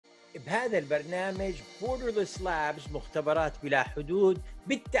بهذا البرنامج Borderless Labs مختبرات بلا حدود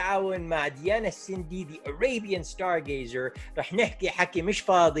بالتعاون مع ديانا السندي The Arabian Stargazer رح نحكي حكي مش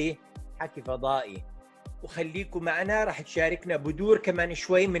فاضي، حكي فضائي. وخليكم معنا، رح تشاركنا بدور كمان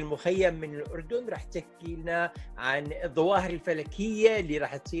شوي من المخيم من الأردن، رح تحكي لنا عن الظواهر الفلكية اللي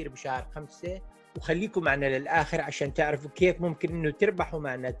رح تصير بشهر 5. وخليكم معنا للآخر عشان تعرفوا كيف ممكن إنه تربحوا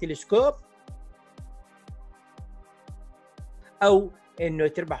معنا تلسكوب أو إنه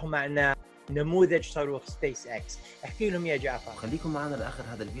تربحوا معنا نموذج صاروخ سبيس اكس. احكي لهم يا جعفر. خليكم معنا لاخر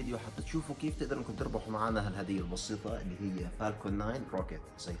هذا الفيديو حتى تشوفوا كيف تقدروا انكم تربحوا معنا هالهديه البسيطه اللي هي فالكون 9 روكيت،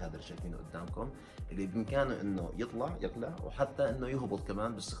 زي هذا اللي شايفينه قدامكم، اللي بامكانه انه يقلع وحتى انه يهبط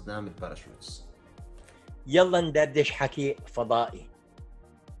كمان باستخدام الباراشوتس. يلا ندردش حكي فضائي.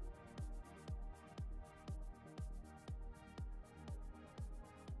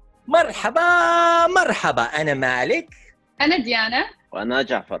 مرحبا انا مالك، أنا ديانا، وأنا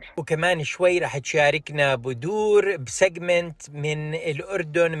جعفر. وكمان شوي راح تشاركنا بدور بسيجمنت من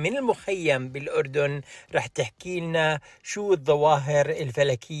الأردن، من المخيم بالأردن، راح تحكي لنا شو الظواهر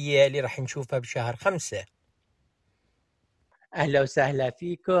الفلكية اللي راح نشوفها بشهر 5. أهلا وسهلا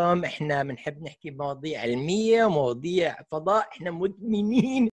فيكم. إحنا بنحب نحكي بمواضيع علمية ومواضيع فضاء، إحنا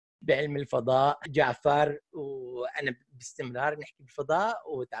مدمنين بعلم الفضاء جعفر وأنا باستمرار نحكي بالفضاء.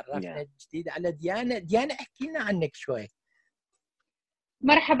 وتعرفنا جديد على ديانا احكي لنا عنك شوي.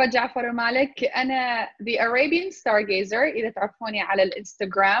 مرحبا جعفر ومالك. أنا The Arabian Stargazer إذا تعرفوني على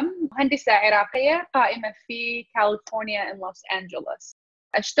الإنستغرام، مهندسة عراقية قائمة في كاليفورنيا لوس أنجلوس.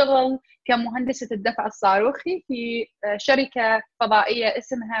 أشتغل كمهندسة الدفع الصاروخي في شركة فضائية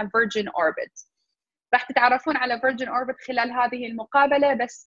اسمها Virgin Orbit. راح تتعرفون على Virgin Orbit خلال هذه المقابلة،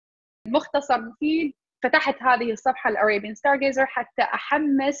 بس مختصر مفيد. فتحت هذه الصفحة الأرابيان ستارغيزر حتى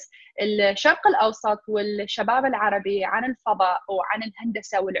أحمس الشرق الأوسط والشباب العربي عن الفضاء وعن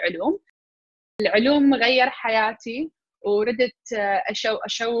الهندسة والعلوم. العلوم غير حياتي، وردت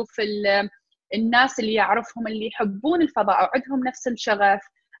أشوف الناس اللي يعرفهم اللي يحبون الفضاء وعندهم نفس الشغف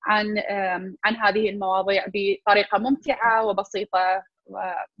عن هذه المواضيع بطريقة ممتعة وبسيطة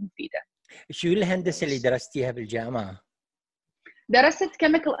ومفيدة. شو الهندسة اللي درستيها بالجامعة؟ درست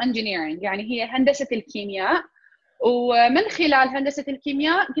chemical engineering، يعني هي هندسة الكيمياء. ومن خلال هندسة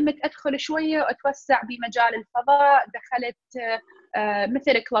الكيمياء قمت أدخل شوية وأتوسع بمجال الفضاء. دخلت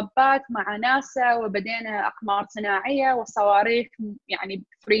مثل كلبات مع ناسا، وبدينا أقمار صناعية وصواريخ يعني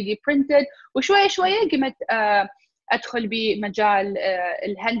 3D printed. وشوية شوية قمت أدخل بمجال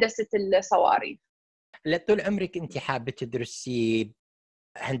الهندسة الصواريخ. طول عمرك أنت حابة تدرسي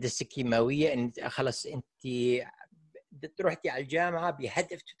هندسة كيماوية؟ أنت خلص أنت رحتي على الجامعة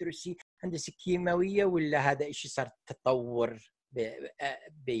بهدف تدرسي هندسة كيماوية، ولا هذا إشي صار تطور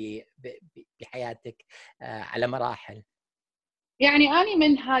بحياتك على مراحل؟ يعني أنا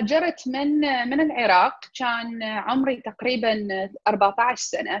من هاجرت من العراق كان عمري تقريبا 14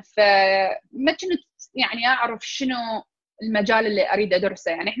 سنة، فما كنت يعني أعرف شنو المجال اللي أريد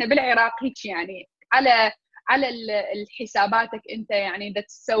أدرسه. يعني إحنا بالعراق هيك يعني على الحساباتك أنت يعني إذا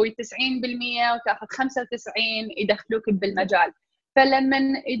تسوي 90% وتاخذ 95 يدخلوك بالمجال. فلما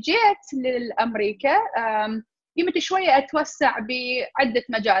جيت لأمريكا قمت شوية أتوسع بعدة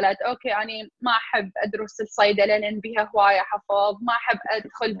مجالات. أوكي يعني ما أحب أدرس الصيدلة لأن بها هواية حفظ، ما أحب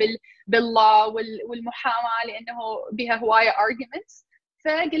أدخل بالله والمحاماة لأنه بها هواية arguments.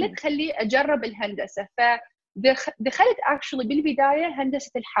 فقلت خلي أجرب الهندسة. فدخلت actually بالبداية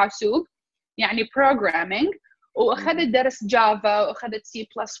هندسة الحاسوب، يعني programming، وأخذت درس جافا وأخذت C++.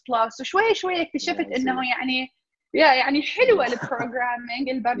 وشوية شوية اكتشفت إنه يعني حلوة البروجرامينج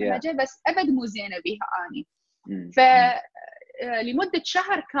البرمجة، بس أبد مو زينة بيها أني. فلمدة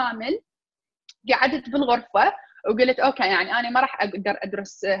شهر كامل قعدت بالغرفة وقلت أوكي يعني أنا ما راح أقدر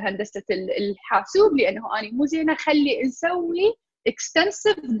أدرس هندسة الحاسوب لأنه أنا مو زينة. خلي نسوي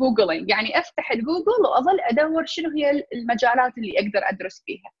extensive googling، يعني أفتح الجوجل وأظل أدور شنو هي المجالات اللي أقدر أدرس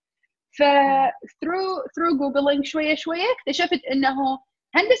فيها. ف through googling شوية شوية اكتشفت إنه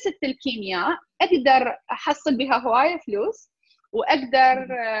هندسة الكيمياء أقدر أحصل بها هواية فلوس، وأقدر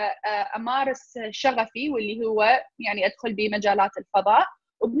أمارس شغفي واللي هو يعني أدخل بمجالات الفضاء،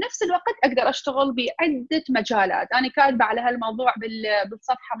 وبنفس الوقت أقدر أشتغل بعدة مجالات. أنا كاتبة على هالموضوع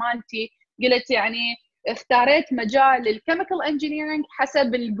بالصفحة مالتي، قلت يعني اختاريت مجال الكيميكال انجينيرينج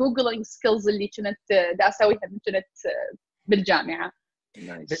حسب الجوجلينج سكيلز اللي كنت دا أسويها كنت بالجامعة.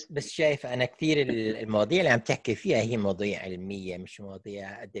 بس شايف أنا كثير المواضيع اللي عم تحكي فيها هي مواضيع علمية مش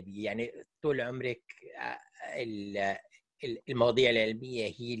مواضيع أدبية. يعني طول عمرك المواضيع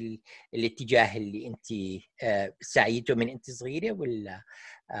العلمية هي الاتجاه اللي أنت سعيته من أنت صغيرة، ولا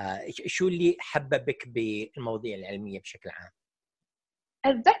شو اللي حببك بالمواضيع العلمية بشكل عام؟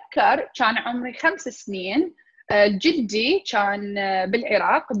 أتذكر كان عمري 5 سنين، جدي كان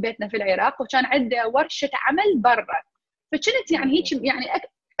بالعراق، بيتنا في العراق، وكان عنده ورشة عمل برا. فكنت يعني هيك يعني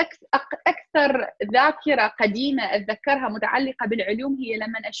أكثر ذاكرة قديمة أتذكرها متعلقة بالعلوم هي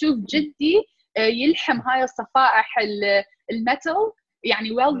لما أشوف جدي يلحم هاي الصفائح الميتال،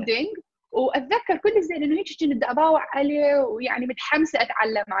 يعني ويلدينج. وأتذكر كل زين إنه هيك كنت أباوع عليه، ويعني متحمسة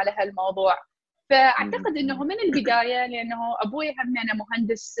أتعلم على هالموضوع. فأعتقد إنه من البداية، لأنه أبوي هم أنا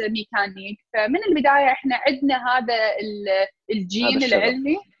مهندس ميكانيك، فمن البداية إحنا عندنا هذا الجين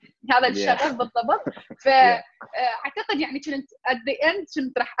العلمي، هذا الشغف بالضبط. فأعتقد يعني كنت at the end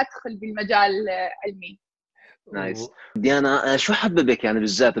كنت راح أدخل بالمجال العلمي. نايس. ديانا، شو حببك يعني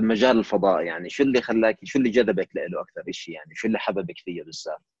بالذات بمجال الفضاء؟ يعني شو اللي خلاك، شو اللي جذبك له أكثر شيء؟ يعني شو اللي حببك فيه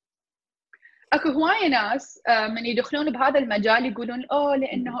بالذات؟ اكو هوايه ناس من يدخلون بهذا المجال يقولون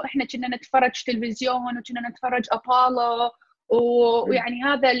لانه احنا كنا نتفرج تلفزيون وكنا نتفرج ابولو، ويعني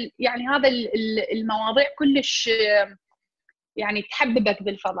هذا المواضيع كلش يعني تحببك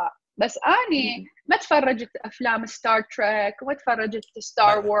بالفضاء. بس اني ما تفرجت افلام ستار تريك وما تفرجت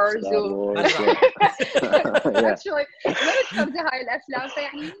ستار وورز ما تفرجت هاي الافلام،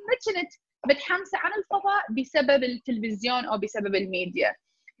 فيعني ما كنت متحمسه عن الفضاء بسبب التلفزيون او بسبب الميديا.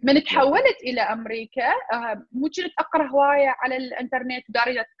 من تحولت الى امريكا مو كنت اقرا هوايه على الانترنت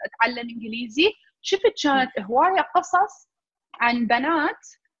وداري اتعلم انجليزي، شفت كانت هوايه قصص عن بنات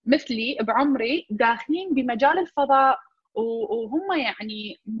مثلي بعمري داخلين بمجال الفضاء، وهم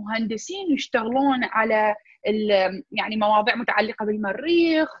يعني مهندسين يشتغلون على يعني مواضيع متعلقه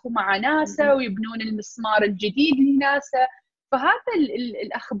بالمريخ ومع ناسا، ويبنون المسمار الجديد لناسا. فهذا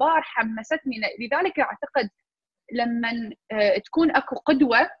الاخبار حمستني، لذلك اعتقد لما تكون اكو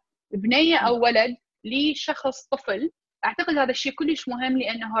قدوه بنيه او ولد لشخص طفل، اعتقد هذا الشيء كلش مهم،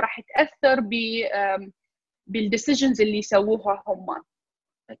 لانه راح تاثر بالديسيجنز اللي يسووها هم.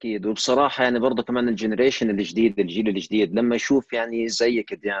 اكيد. وبصراحه يعني برضه كمان الجنريشن الجديد، الجيل الجديد لما يشوف يعني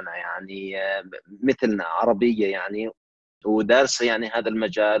زيك ديانا، يعني مثلنا عربيه يعني ودارسه يعني هذا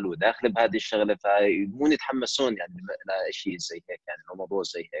المجال وداخله بهذه الشغله، فيبون يتحمسون يعني لشيء زي هيك، يعني موضوع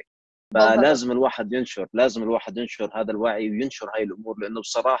زي هيك. فلازم الواحد ينشر هذا الوعي وينشر هاي الامور، لانه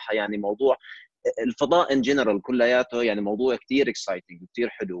بصراحه يعني موضوع الفضاء ان جنرال كلياته يعني موضوع كثير اكسايتنج وكثير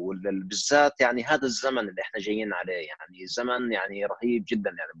حلو، بالذات يعني هذا الزمن اللي احنا جايين عليه، يعني زمن يعني رهيب جدا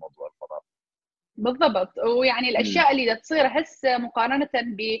يعني موضوع الفضاء. بالضبط. ويعني الاشياء اللي تصير هسه مقارنه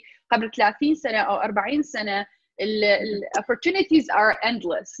بقبل 30 سنه او 40 سنه، ال opportunities are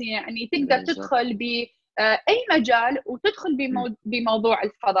endless. يعني تقدر تدخل بأي مجال وتدخل بموضوع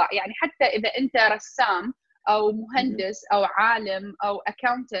الفضاء. يعني حتى إذا أنت رسام أو مهندس أو عالم أو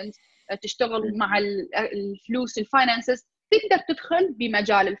accountant تشتغل مع الفلوس الفاينانسز، تقدر تدخل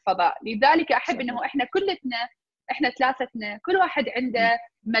بمجال الفضاء. لذلك أحب أنه إحنا ثلاثتنا كل واحد عنده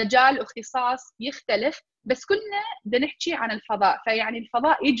مجال واختصاص يختلف، بس كلنا بدنا نحكي عن الفضاء. فيعني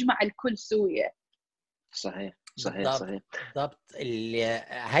الفضاء يجمع الكل سوية. صحيح. بالضبط.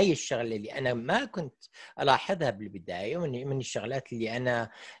 هاي الشغله اللي انا ما كنت الاحظها بالبدايه، من الشغلات اللي انا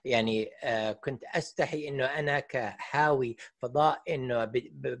يعني كنت استحي انه انا كحاوي فضاء انه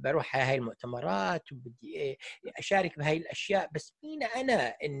بروح على هاي المؤتمرات وبدي اشارك بهاي الاشياء، بس مين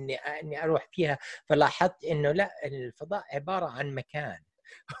انا اني اروح فيها. فلاحظت انه لا، الفضاء عباره عن مكان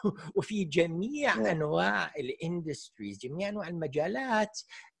وفي جميع انواع الاندستريز، جميع انواع المجالات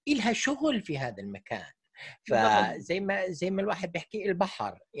إلها شغل في هذا المكان. فزي ما الواحد بيحكي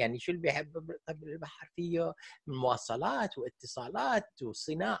البحر، يعني شو اللي بيحب البحر؟ فيه مواصلات واتصالات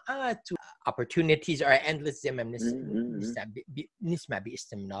وصناعات opportunities are endless زي ما بنسمع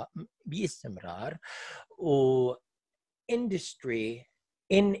باستمرار. و industry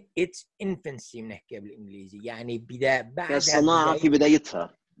in its infancy بنحكي بالانجليزي، يعني بعد الصناعه في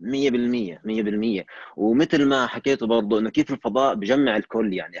بدايتها 100%. ومثل ما حكيته برضه انه كيف الفضاء بجمع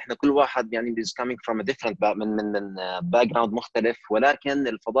الكل، يعني احنا كل واحد يعني is coming from a different من باك جراوند مختلف، ولكن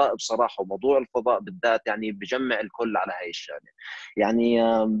الفضاء بصراحه وموضوع الفضاء بالذات يعني بجمع الكل على هاي الشغله. يعني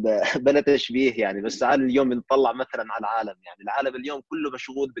بلا تشبيه يعني، بس تعال اليوم بنطلع مثلا على العالم، يعني العالم اليوم كله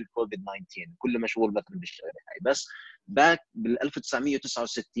مشغول بالكوفيد 19، كله مشغول مثلا بالشغله هاي. بس باك بال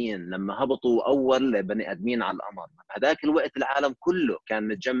 1969 لما هبطوا اول بني ادمين على القمر، هذاك الوقت العالم كله كان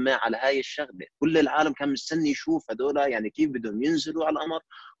متجمع على هاي الشغله، كل العالم كان مستني يشوف هذول يعني كيف بدهم ينزلوا على القمر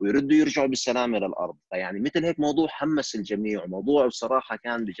ويردوا يرجعوا بالسلامه للارض. فيعني مثل هيك موضوع حمس الجميع، وموضوع بصراحه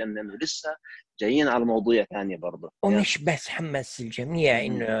كان بجنن، ولسه جايين على مواضيع ثانيه برضه. ومش بس حمس الجميع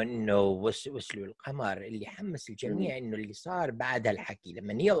انه وصلوا القمر، اللي حمس الجميع انه اللي صار بعد الحكي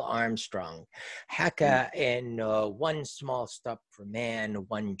لما نيل أرمسترونغ حكى انه one small step for man,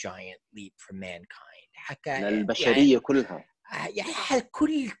 one giant leap for mankind. حكى للبشريه يعني كلها. يعني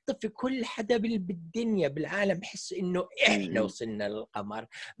كل طفل، كل حدا بالدنيا بالعالم بحس انه احنا وصلنا للقمر.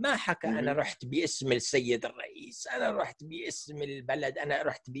 ما حكى انا رحت باسم السيد الرئيس، انا رحت باسم البلد، انا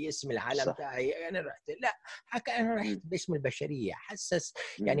رحت باسم العالم تاعي، انا رحت، لا، حكى انا رحت باسم البشريه. حسس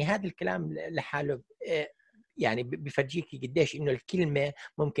يعني هذا الكلام لحاله يعني بفرجيكي قديش انه الكلمه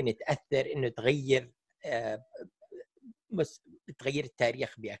ممكن تاثر، انه تغير بس تغير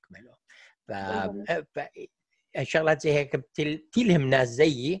التاريخ باكمله. شغلات زي هيك بتلهم ناس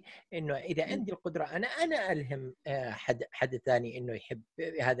زيي، انه اذا عندي القدره انا الهم حد ثاني انه يحب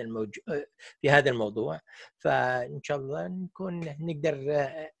في هذا الموضوع. فان شاء الله نكون نقدر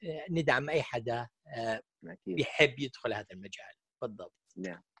ندعم اي حدا بيحب يدخل هذا المجال. بالضبط.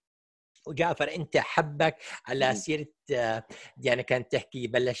 وجعفر، انت حبك على سيره ديانا كانت تحكي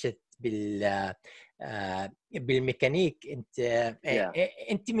بلشت بالميكانيك.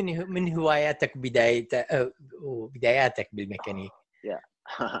 انت من هواياتك بداياتك بالميكانيك؟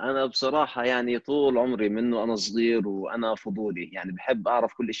 انا بصراحه يعني طول عمري منه انا صغير وانا فضولي، يعني بحب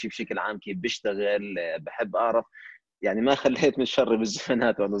اعرف كل شيء بشكل عام كيف بيشتغل، بحب اعرف يعني ما خليت من شر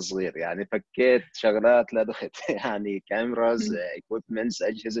بالزمانات وانا صغير، يعني فكيت شغلات لا دخلت يعني كاميراز، اكويبمنتس،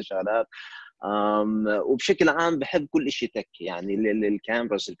 اجهزه، شغلات. وبشكل عام بحب كل شيء تك، يعني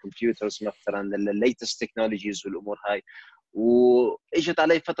الكاميراز، الكمبيوترز مثلا، الليتست تكنولوجيز والامور هاي. واجت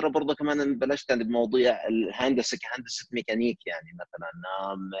علي فتره برضه كمان بلشت يعني بمواضيع الهندسه كهندسه ميكانيك، يعني مثلا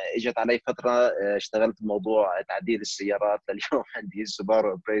اجت علي فتره اشتغلت بموضوع تعديل السيارات لليوم عندي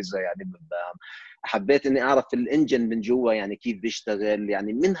سوبارو بريزا، يعني حبيت اني اعرف الانجن من جوا يعني كيف بيشتغل.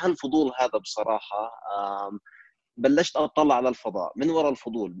 يعني من هالفضول هذا بصراحه بلشت اطلع على الفضاء من وراء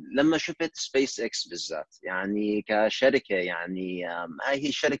الفضول، لما شفت سبيس اكس بالذات يعني كشركه، يعني هاي هي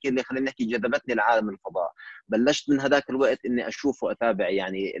الشركه اللي خلينا نحكي جذبتني لعالم الفضاء. بلشت من هذاك الوقت اني اشوف واتابع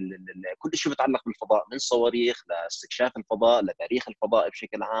يعني كل شيء بيتعلق بالفضاء، من صواريخ لاستكشاف الفضاء لتاريخ الفضاء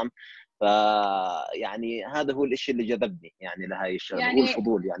بشكل عام. ف يعني هذا هو الشيء اللي جذبني يعني لهي الشغله، يعني هو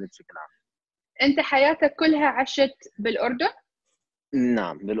الفضول يعني بشكل عام. انت حياتك كلها عشت بالاردن؟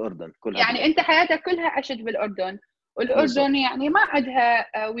 نعم بالاردن كلها يعني بالأردن. انت حياتك كلها عشت بالاردن، والاردن بالضبط. يعني ما عندها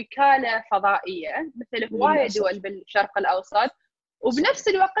وكاله فضائيه مثل هوايه دول بالشرق الاوسط، وبنفس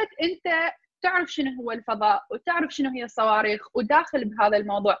الوقت انت تعرف شنو هو الفضاء وتعرف شنو هي الصواريخ وداخل بهذا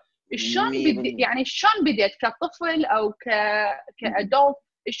الموضوع. شلون يعني شلون بديت كطفل او كادولت،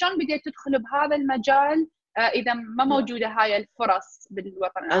 شلون بديت تدخل بهذا المجال اذا ما موجوده هاي الفرص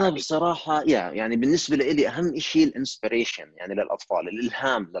بالوطن العربي؟ انا بصراحه يعني بالنسبه لي اهم شيء الانسبريشن يعني للاطفال،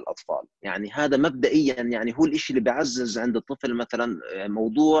 الالهام للاطفال، يعني هذا مبدئيا يعني هو الشيء اللي بيعزز عند الطفل مثلا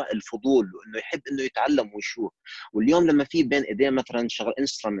موضوع الفضول، وانه يحب انه يتعلم ويشوف. واليوم لما في بين ايديه مثلا شغل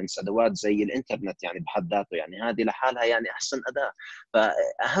انسترومنتس، ادوات زي الانترنت يعني بحد ذاته، يعني هذه لحالها يعني احسن اداه.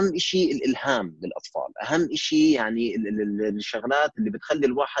 فاهم شيء الالهام للاطفال، اهم شيء يعني الشغلات اللي بتخلي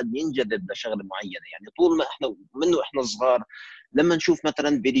الواحد ينجذب لشغله معينه. يعني طول ما احنا احنا صغار لما نشوف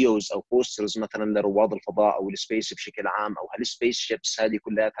مثلا فيديوز او بوسترز مثلا لرواد الفضاء او السبيس بشكل عام او هالسبيس شيبس هذه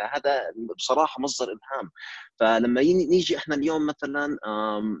كلها، هذا بصراحه مصدر الهام. فلما نيجي احنا اليوم مثلا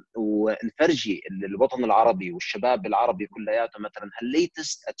ونفرجي الوطن العربي والشباب العربي كلياته مثلا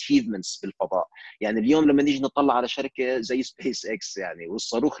هالليتست اتشيفمنتس بالفضاء، يعني اليوم لما نيجي نطلع على شركه زي سبيس اكس يعني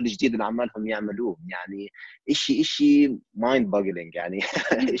والصاروخ الجديد اللي عمالهم يعملوه، يعني شيء مايند باجلينج يعني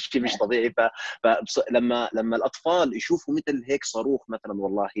شيء مش طبيعي. فلما الاطفال يشوفوا مثل هيك صاروخ مثلا،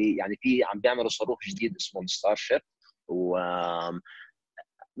 والله يعني في عم بيعملوا صاروخ جديد اسمه الستار شيب، و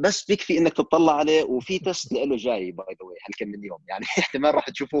بس بيكفي انك تطلع عليه، وفي تست له جاي باي ذا واي هالكم من يوم، يعني احتمال راح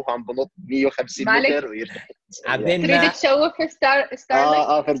تشوفوه عم بنط 150 متر ويرجع. تريد تشوف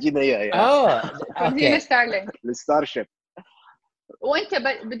ستارلينك؟ فرجينا اياه. فرجينا ستارلينك الستار شيب. وانت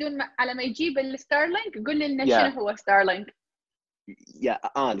بدون على ما يجيب الستارلينك قول لنا شنو هو ستارلينك.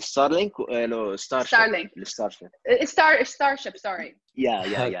 الستارلينك لو ستار شيب، ستار شيب سوري.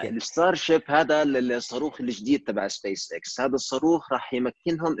 الستار شيب هذا الصاروخ الجديد تبع سبيس اكس. هذا الصاروخ راح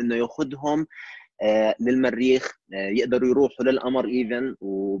يمكنهم انه ياخذهم للمريخ، يقدروا يروحوا للقمر ايفن،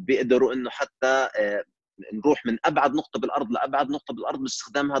 وبيقدروا انه حتى نروح من ابعد نقطه بالارض لابعد نقطه بالارض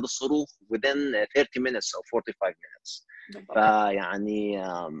باستخدام هذا الصاروخ within 30 minutes او 45 minutes. فيعني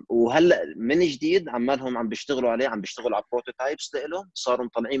وهلا من جديد عمالهم عم بيشتغلوا عليه، عم بيشتغلوا على بروتوتايبس له، صاروا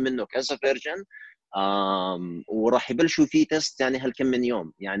مطلعين منه كذا فيرجن، وراح يبلشوا فيه تيست يعني هالكم من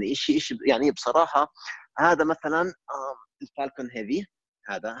يوم. يعني شيء يعني بصراحه هذا مثلا الفالكون هيفي،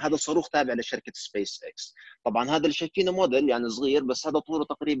 هذا الصاروخ تابع لشركه سبيس اكس. طبعا هذا اللي شايفينه موديل يعني صغير، بس هذا طوله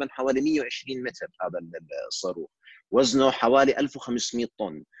تقريبا حوالي 120 متر. هذا الصاروخ وزنه حوالي 1500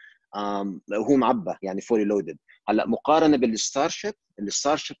 طن. هو معبى يعني فولي لودد. هلا مقارنه بالستارشيب،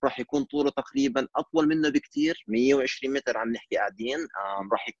 الستارشيب راح يكون طوله تقريبا اطول منه بكثير، 120 متر عم نحكي قاعدين.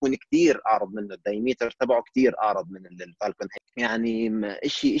 راح يكون كثير اعرض منه، الدايمتر تبعه كثير اعرض من الفالكون. يعني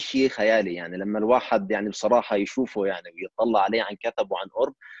شيء خيالي يعني لما الواحد يعني بصراحه يشوفه يعني ويطلع عليه عن كثب وعن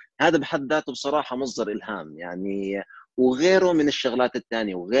قرب، هذا بحد ذاته بصراحه مصدر الهام يعني. وغيره من الشغلات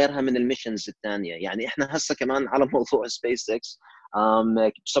الثانيه وغيرها من الميشنز الثانيه. يعني احنا هسه كمان على موضوع سبيس اكس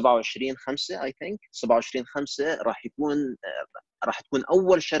 27/5 اي ثينك 27/5 راح تكون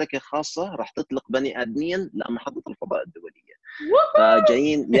اول شركه خاصه راح تطلق بني ادمين لمحطه الفضاء الدوليه.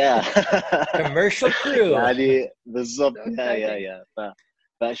 فجايين يا commercial crew. يعني بالضبط يا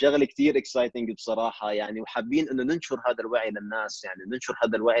فشغله كثير اكسايتنج بصراحه يعني. وحابين انه ننشر هذا الوعي للناس، يعني ننشر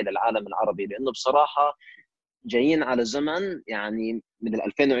هذا الوعي للعالم العربي، لانه بصراحه جايين على زمن يعني من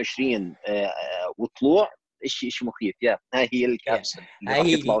 2020 وطلوع شيء مخيف. هاي هي الكابسول اللي راح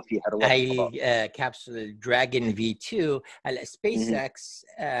يطلعوا فيها رواد الفضاء. هاي كابسول دراجون V2. هلا سبيس اكس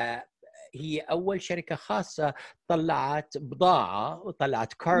هي اول شركه خاصه طلعت بضاعه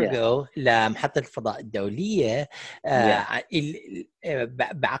وطلعت كارغو لمحطه الفضاء الدوليه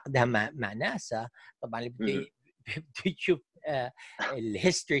بعقدها مع ناسا. طبعا اللي بده يشوف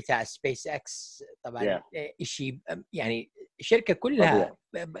الهيستوري تاع سبيس اكس طبعا شيء يعني شركه كلها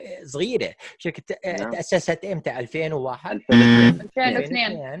صغيره. شركه تاسست امتى؟ 2001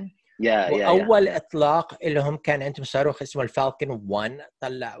 2002 واول اطلاق لهم كان عندهم صاروخ اسمه الفالكون 1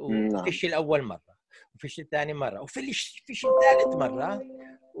 طلعوا فشل اول مره وفشل ثاني مره وفشل ثالث مره.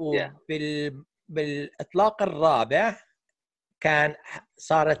 بالاطلاق الرابع كان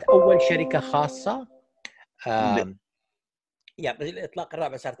صارت اول شركه خاصه بالاطلاق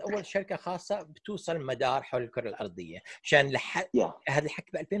الرابع صارت اول شركه خاصه بتوصل مدار حول الكره الارضيه. عشان هذا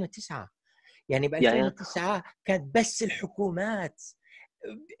الحكي ب 2009 يعني ب 2009 كانت بس الحكومات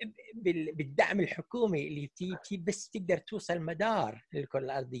بالدعم الحكومي اللي بس تقدر توصل مدار للكره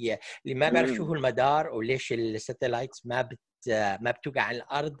الارضيه. اللي ما بيعرف شو هو المدار وليش الساتلايتس ما بتوقع على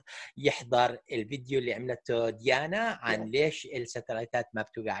الارض يحضر الفيديو اللي عملته ديانا عن ليش الساتلايتات ما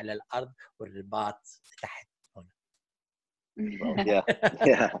بتوقع على الارض والرباط تحت هنا.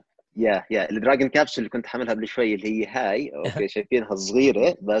 الدراجون كابسول اللي كنت حاملها قبل شوي اللي هي هاي اوكي شايفينها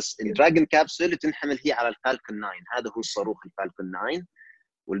صغيره، بس الدراجون كابسول اللي تنحمل هي على الفالكون 9. هذا هو الصاروخ الفالكون 9.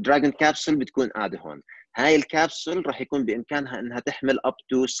 والدراجون كابسول بتكون قاعده هون. هاي الكابسول راح يكون بامكانها انها تحمل اب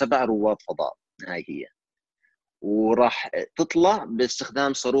تو 7 رواد فضاء. هاي هي. وراح تطلع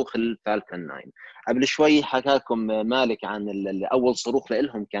باستخدام صاروخ الفالكون 9. قبل شوي حكاكم مالك عن اول صاروخ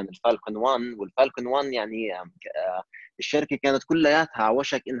لهم كان الفالكون 1. والفالكون 1 يعني الشركه كانت كلياتها على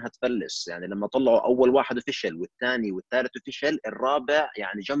وشك انها تفلس. يعني لما طلعوا اول واحد فشل والثاني والثالث فشل، الرابع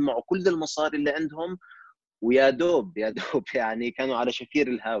يعني جمعوا كل المصاري اللي عندهم ويا دوب يعني كانوا على شفير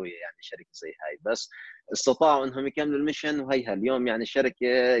الهاويه. يعني شركه زي هاي بس استطاعوا انهم يكملوا الميشن. وهيها اليوم يعني شركه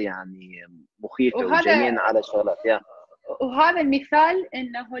يعني مخيفه وجايين على شغلات. وهذا المثال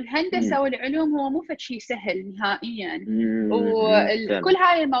انه الهندسه والعلوم هو مو شيء سهل نهائيا. وكل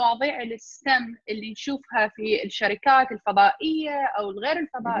هاي المواضيع الستم اللي نشوفها في الشركات الفضائيه او الغير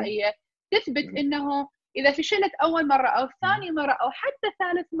الفضائيه تثبت انه اذا فشلت اول مره او ثاني مره او حتى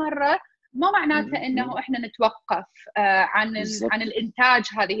ثالث مره ما معناته انه احنا نتوقف عن الانتاج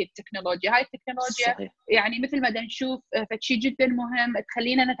هذه التكنولوجيا. هاي التكنولوجيا صحيح. يعني مثل ما نشوف فشي جدا مهم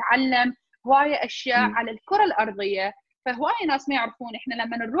تخلينا نتعلم هوايه اشياء على الكره الارضيه. فهوايه ناس ما يعرفون احنا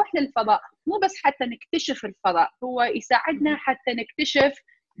لما نروح للفضاء مو بس حتى نكتشف الفضاء، هو يساعدنا حتى نكتشف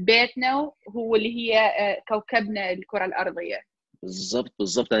بيتنا هو اللي هي كوكبنا الكره الارضيه.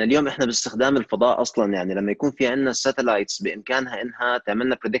 بالضبط يعني اليوم احنا باستخدام الفضاء اصلا يعني لما يكون في عندنا ساتلايتس بامكانها انها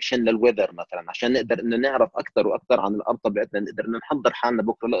تعملنا بريدكشن للويذر مثلا عشان نقدر انه نعرف اكثر واكثر عن الارض تبعتنا، نقدر نحضر حالنا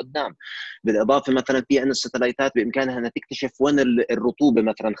بكره لقدام. بالاضافه مثلا في عندنا الساتلايتات بامكانها انها تكتشف وين الرطوبه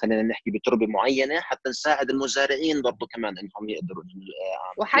مثلا، خلينا نحكي بتربه معينه حتى نساعد المزارعين برضه كمان انهم يقدروا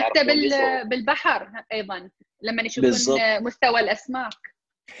وحتى بالبحر ايضا لما يشوفون مستوى الاسماك.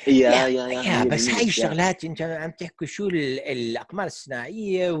 يا بس هاي الشغلات انت عم تحكوا شو الاقمار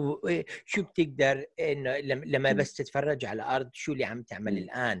الصناعيه وشو بتقدر انه لما بس تتفرج على الارض شو اللي عم تعمل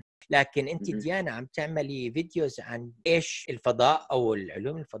الان. لكن انت ديانا عم تعملي فيديوز عن ايش الفضاء او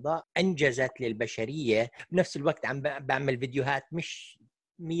العلوم الفضاء انجزت للبشريه. بنفس الوقت عم بعمل فيديوهات مش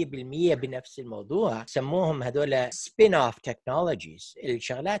 100% بنفس الموضوع، سموهم هذول سبين اوف تكنولوجيز.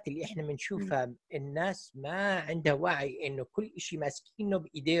 الشغلات اللي احنا بنشوفها الناس ما عندها وعي انه كل شيء ماسكينه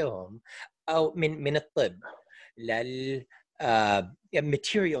بايديهم او من الطب لل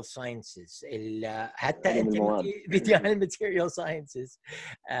material sciences حتى انت فيديو عن material sciences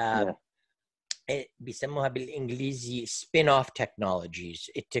بيسموها بالإنجليزي spin-off technologies،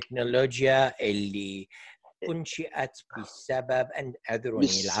 التكنولوجيا اللي أنشئت بسبب أن أعذروني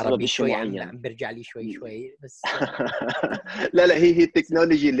العربي شوي عم برجع لي شوي بس لا هي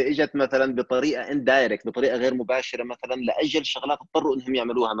التكنولوجي اللي اجت مثلا بطريقه اندايركت، بطريقه غير مباشره، مثلا لاجل شغلات اضطروا انهم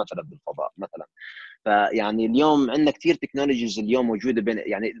يعملوها مثلا بالفضاء مثلا. فيعني اليوم عندنا كثير تكنولوجيز اليوم موجوده بين،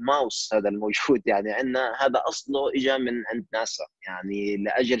 يعني الماوس هذا الموجود يعني عندنا، هذا اصله اجى من عند ناسا، يعني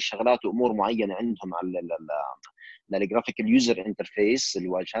لاجل شغلات وامور معينه عندهم على الجرافيكال يوزر انترفيس،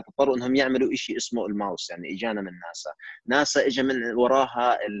 الواجهات، اضطروا انهم يعملوا شيء اسمه الماوس، يعني اجانا من ناسا اجى من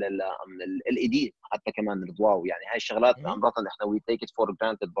وراها الاي دي، حتى كمان الضواو، يعني هاي الشغلات عمرها احنا وي تيك ات فور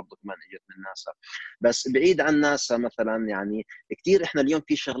جرانتد برضه كمان اجت من ناسا. بس بعيد عن ناسا مثلا، يعني كثير احنا اليوم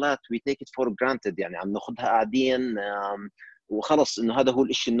في شغلات وي تيك ات فور جرانتد، يعني عم ناخذها قاعدين وخلص انه هذا هو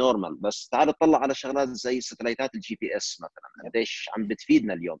الشيء النورمال. بس تعال اطلع على شغلات زي ستلايتات الجي بي اس مثلا، قديش عم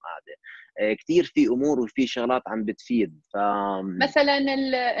بتفيدنا اليوم قاعده. كثير في امور وفي شغلات عم بتفيد. مثلا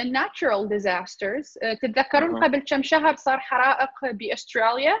الناتشرال ديزاسترز، تتذكرون قبل كم شهر صار حرائق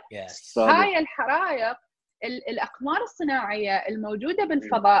باستراليا؟ هاي الحرائق الاقمار الصناعيه الموجوده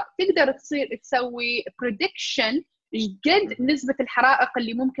بالفضاء تقدر تسوي بريدكشن قد نسبه الحرائق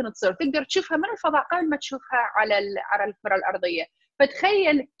اللي ممكن تصير، تقدر تشوفها من الفضاء قبل ما تشوفها على الكره الارضيه.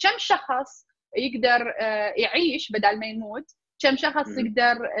 فتخيل كم شخص يقدر يعيش بدل ما يموت، كم شخص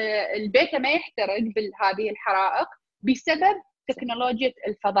يقدر البيت ما يحترق بهذه الحرائق بسبب تكنولوجيا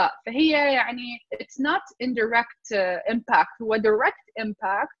الفضاء. فهي يعني it's not indirect impact، هو direct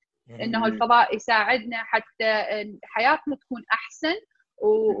impact، انه الفضاء يساعدنا حتى حياتنا تكون احسن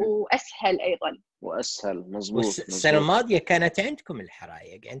واسهل ايضا. واسهل، مزبوط. السنه الماضيه كانت عندكم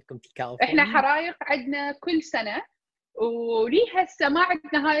الحرائق، عندكم في كاليفورنيا؟ احنا حرائق عندنا كل سنه، وليها ما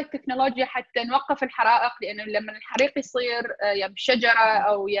عندنا هاي التكنولوجيا حتى نوقف الحرائق، لانه لما الحريق يصير يم شجره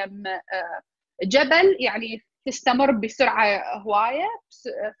او يم جبل يعني تستمر بسرعه هوايه.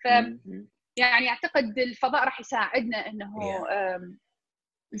 ف يعني اعتقد الفضاء راح يساعدنا انه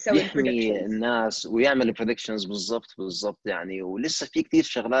نسوي يحمي الناس ويعمل بريدكشنز. بالضبط يعني. ولسه في كثير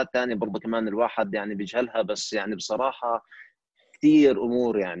شغلات ثانيه برضه كمان الواحد يعني بيجهلها، بس يعني بصراحه كثير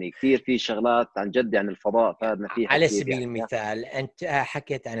امور، يعني كثير في شغلات عن جد يعني الفضاء فادنا فيها على كثير. سبيل يعني المثال انت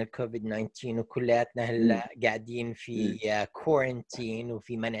حكيت عن الكوفيد 19 وكلياتنا هلا قاعدين في كورنتين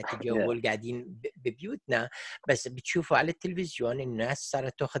وفي منع تجول، قاعدين ببيوتنا، بس بتشوفوا على التلفزيون الناس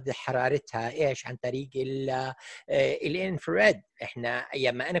صارت تاخذ حرارتها ايش عن طريق الانفراد. احنا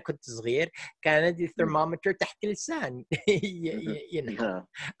ايام ما انا كنت صغير كان الثرمومتر تحت اللسان ينحط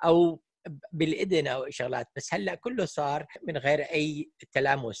او بالاذن او شغلات، بس هلا كله صار من غير اي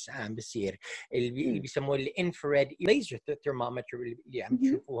تلامس عم بيصير. اللي بيسموه الانفراد ليزر ثرمومتر اللي عم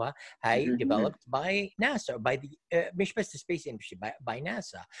تشوفوها هاي developed by NASA by the مش بس space industry by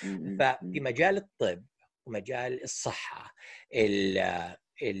NASA. ففي مجال الطب ومجال الصحه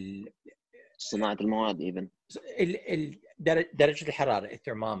صناعه المواد، ايفن درجه الحراره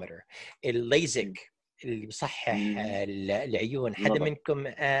الثرمومتر، الليزك اللي بصحح العيون. حدا منكم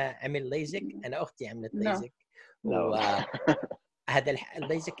عمل ليزك؟ انا اختي عملت ليزك. وهذا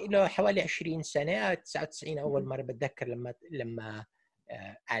الليزك له حوالي 20 سنه، 99 اول مره بتذكر لما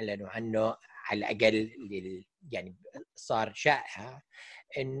اعلنوا عنه، على الاقل يعني صار شائع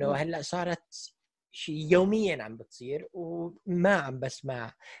انه هلا صارت شيء يوميا عم بتصير، وما عم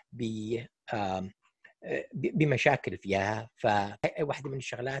بسمع بمشاكل فيها. فواحدة من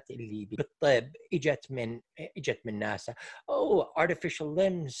الشغلات اللي بالطب اجت من ناسا artificial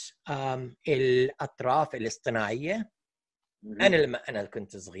limbs، الاطراف الاصطناعيه. انا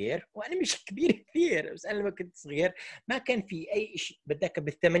كنت صغير، وانا مش كبير كثير، بس انا لما كنت صغير ما كان في اي شيء. بتذكر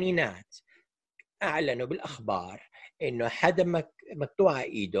بالثمانينات اعلنوا بالاخبار انه حدا مقطوعه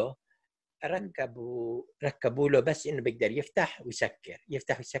ايده، ركبوا له بس انه بيقدر يفتح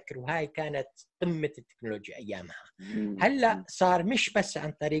ويسكر، وهاي كانت قمه التكنولوجيا ايامها. هلا صار مش بس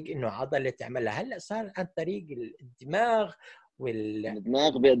عن طريق انه عضله تعملها، هلا صار عن طريق الدماغ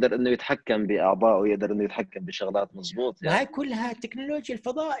الدماغ بيقدر انه يتحكم باعضائه ويقدر انه يتحكم بشغلات. مزبوط يعني. وهاي كلها تكنولوجيا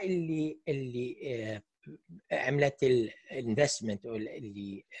الفضاء اللي عملت الانفستمنت،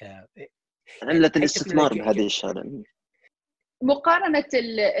 اللي عملت الاستثمار بهذه الشغله. مقارنة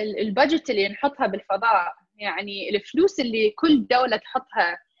البادجت اللي نحطها بالفضاء، يعني الفلوس اللي كل دولة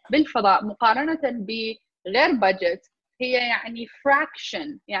تحطها بالفضاء مقارنة بغير بادجت، هي يعني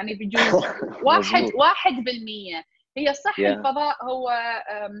fraction، يعني بجوز 1%. هي صح الفضاء هو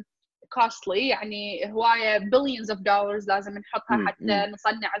costly، يعني هواية billions of dollars لازم نحطها حتى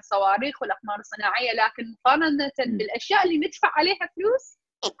نصنع الصواريخ والأقمار الصناعية، لكن مقارنة بالأشياء اللي ندفع عليها فلوس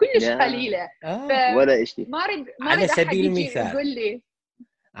كلش قليله. ولا شيء. ما اريد احد يجي يقول لي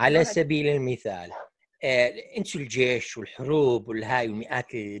على سبيل المثال انسوا الجيش والحروب والهاي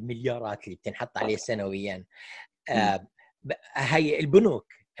ومئات المليارات اللي بتنحط عليه سنويا. هاي البنوك،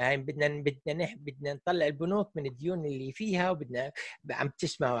 هاي بدنا نطلع البنوك من الديون اللي فيها، وبدنا عم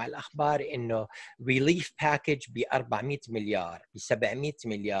تسمعوا على الاخبار انه ريليف باكج ب 400 مليار، ب 700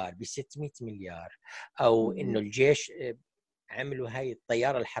 مليار، ب 600 مليار، او انه الجيش عملوا هاي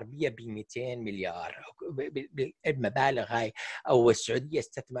الطيارة الحربية ب 200 مليار بالمبالغ هاي، أو السعودية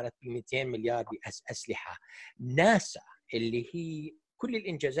استثمرت ب 200 مليار بأسلحة. ناسا اللي هي كل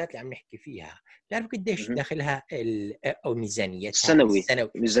الإنجازات اللي عم نحكي فيها، تعرفوا قديش دخلها أو ميزانيتها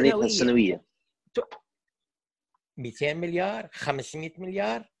ميزانيتها السنوية 200 مليار 500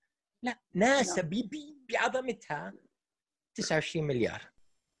 مليار؟ لا، ناسا بعظمتها 29 مليار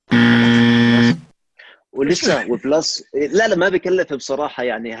ولسه وبلس. لا ما بكلف بصراحه،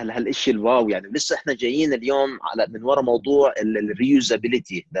 يعني هالشيء الواو يعني. لسه احنا جايين اليوم على من وراء موضوع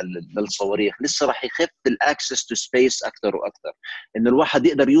الريوزابيلتي للصواريخ. لسه راح يخف الاكسس تو سبيس اكثر واكثر، انه الواحد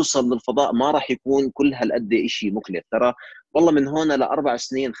يقدر يوصل للفضاء. ما راح يكون كل هالقد شيء مكلف ترى والله. من هون ل4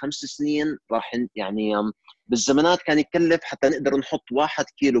 سنين 5 سنين راح يعني بالزمانات كان يكلف حتى نقدر نحط 1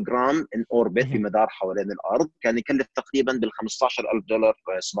 كيلو جرام ان اوربت بمدار حوالين الارض، كان يكلف تقريبا $15,000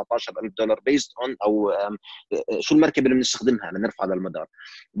 $17,000 بيست اون او شو المركبه اللي بنستخدمها لنرفع للمدار.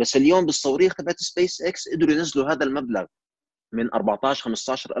 بس اليوم بالصواريخ تبعت سبيس اكس قدروا ينزلوا هذا المبلغ من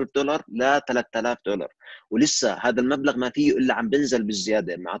 $14,000-15,000 ل $3,000، ولسه هذا المبلغ ما فيه الا عم بنزل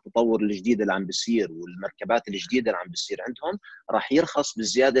بالزياده مع التطور الجديد اللي عم بيصير والمركبات الجديده اللي عم بيصير عندهم. راح يرخص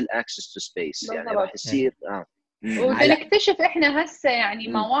بالزياده الاكسس تو سبيس، يعني راح يصير وبنكتشف احنا هسه يعني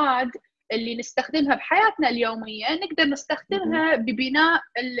مواد اللي نستخدمها بحياتنا اليوميه نقدر نستخدمها ببناء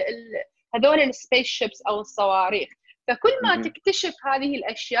هذول السبيس شيبس او الصواريخ. فكل ما تكتشف هذه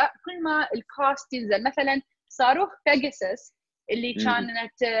الاشياء كل ما الكوست ينزل. مثلا صاروخ بيجاسس اللي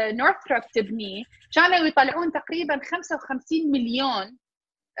كانت نورثروب تبنيه كانوا يطلعون تقريبا 55 مليون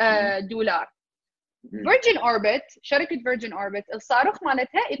دولار. فيرجن اوربت، شركه فيرجن اوربت الصاروخ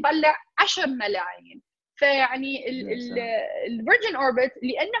مالتها يطلع 10 ملايين. فيعني الفيرجن اوربت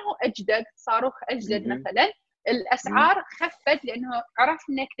لانه اجدد، صاروخ اجدد مثلا، الاسعار خفت لانه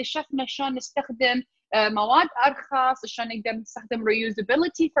عرفنا اكتشفنا شلون نستخدم مواد ارخص، شلون نقدر نستخدم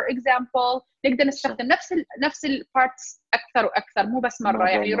reusability for example، نقدر نستخدم نفس البارتس اكثر واكثر، مو بس مره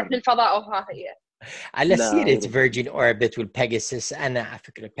يعني يروح للفضاء وها هي. على سيرة فيرجن اوربت والبيجاسس، انا على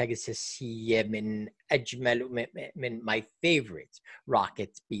فكره بيجاسس هي من اجمل من ماي فيفورت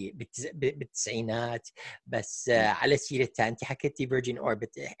روكيت بالتسعينات. بس على سيرتها انت حكيتي فيرجن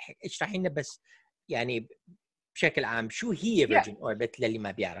اوربت، اشرحي لنا بس يعني بشكل عام شو هي فيرجن اوربت للي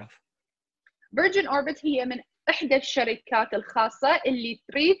ما بيعرف. فيرجن اوربت هي من احدى الشركات الخاصه اللي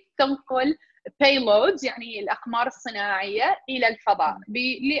تريد تنقل payloads يعني الأقمار الصناعية إلى الفضاء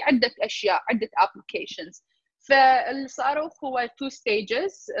لعدة أشياء، عدة applications. فالصاروخ هو 2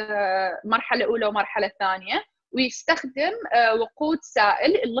 stages، مرحلة أولى ومرحلة ثانية، ويستخدم وقود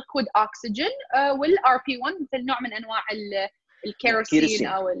سائل الليكويد أكسجين والRP1 مثل نوع من أنواع الكيروسين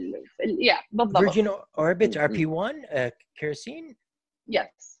أو بالضبط. Virgin Orbit RP1 كيروسين.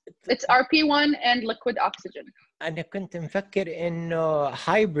 Yes, it's RP1 and liquid oxygen. أنا كنت مفكر إنه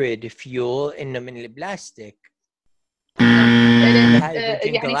هايبريد فيول، إنه من البلاستيك.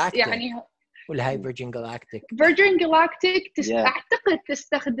 يعني والهاي فيرجن جالاكتيك. فيرجن جالاكتيك أعتقد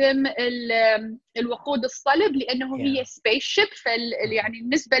تستخدم الوقود الصلب لأنه هي سبيس شيب، يعني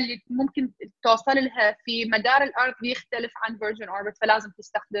النسبة اللي ممكن توصل لها في مدار الأرض يختلف عن فيرجن أوربت، فلازم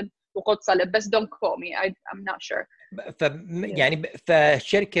تستخدم وقود صلب. بس don't quote me, I'm not sure. يعني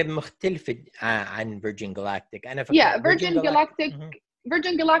فشركة مختلفة عن فيرجن جالاكتيك. أنا فكرت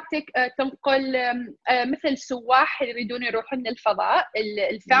فيرجن جالاكتيك تنقل مثل سواح يريدون يروحون للفضاء.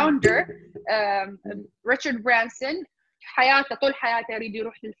 الفاوندر ريتشارد برانسون طول حياته يريد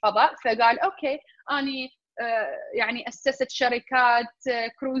يروح للفضاء، فقال أوكي أنا يعني أسست شركات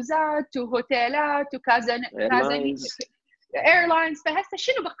كروزات وهوتيلات وكازن ايرلاينز، فهسه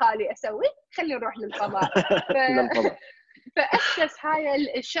شنو بقالي اسوي؟ خليني نروح للفضاء. فاسس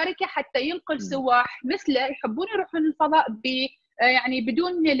هاي الشركه حتى ينقل سواح مثله يحبون يروحون للفضاء يعني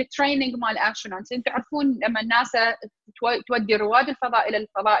بدون التريننج مال الاشونانس. انتم تعرفون لما الناسا تودي رواد الفضاء الى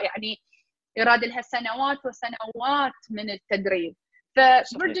الفضاء يعني يراد لها سنوات وسنوات من التدريب.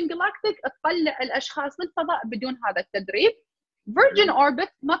 ففيرجن جالاكتيك تطلع الاشخاص للفضاء بدون هذا التدريب. فيرجن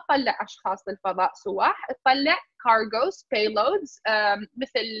اوربت ما تطلع اشخاص للفضاء سواح، تطلع كارغوز بايلودز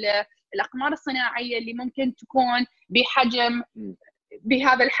مثل الاقمار الصناعيه اللي ممكن تكون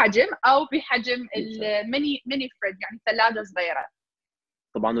بهذا الحجم او بحجم الميني فريج يعني ثلاجه صغيره.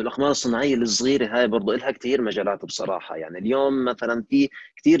 طبعا والاقمار الصناعيه الصغيره هاي برضه لها كثير مجالات بصراحه. يعني اليوم مثلا في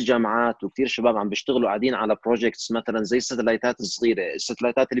كثير جامعات وكثير شباب عم بيشتغلوا قاعدين على بروجكتس مثلا زي الساتلايتات الصغيره،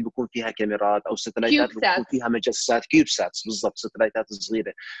 الساتلايتات اللي بيكون فيها كاميرات او الساتلايتات اللي بيكون فيها مجسات، كيوب ساتس بالضبط، الساتلايتات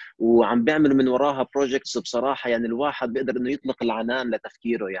الصغيره، وعم بيعملوا من وراها بروجكتس بصراحه. يعني الواحد بيقدر انه يطلق العنان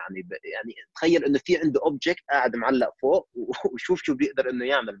لتفكيره. يعني يعني تخيل انه في عنده اوبجكت قاعد معلق فوق وشوف شو بيقدر انه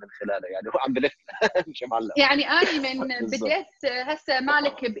يعمل من خلاله. يعني هو عم بلف مش معلق. يعني أنا من بديت هسه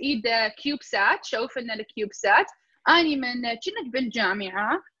مالك بإيده كيوب سات، شوف لنا الكيوب سات. أنا من كنت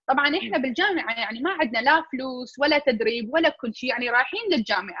بالجامعة، طبعا إحنا بالجامعة يعني ما عندنا لا فلوس ولا تدريب ولا كل شيء، يعني رايحين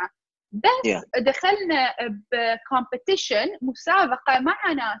للجامعة بس دخلنا بكومبيتيشن مسابقة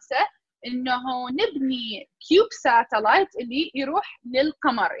مع ناسا إنه نبني كيوب ساتلايت اللي يروح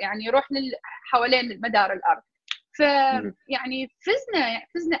للقمر، يعني يروح حوالين مدار الأرض. فيعني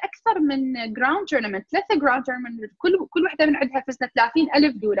فزنا اكثر من جراوند تورنمنت، 3 جراوند تورنمنت، كل وحده من عندها فزنا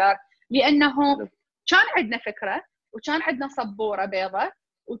 $30,000 لانه كان عندنا فكره وكان عندنا سبوره بيضاء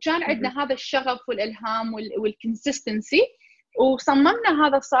وكان عندنا هذا الشغف والالهام والكونسستنسي، وصممنا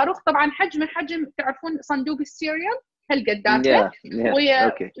هذا الصاروخ. طبعا حجم تعرفون صندوق السيريال هالقداته،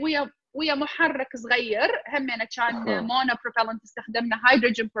 ويا محرك صغير همنا كان مونو بروبيلنت، استخدمنا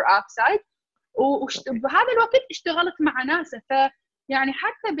هيدروجين بيروكسيد. وبهذا الوقت اشتغلت مع ناسا. فيعني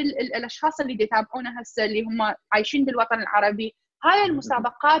حتى بالاشخاص اللي يتابعونا هسه اللي هم عايشين بالوطن العربي، هاي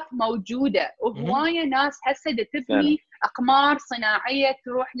المسابقات موجوده، وهوايه ناس هسه تبني اقمار صناعيه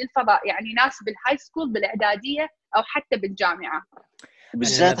تروح للفضاء، يعني ناس بالهاي سكول بالاعداديه او حتى بالجامعه.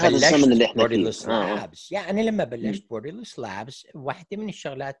 بالذات هذا الزمن اللي احنا فيه. يعني لما بلشت بوردرلس لابس، واحدة من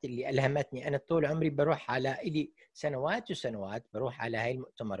الشغلات اللي ألهمتني، أنا طول عمري بروح على إلي سنوات وسنوات بروح على هاي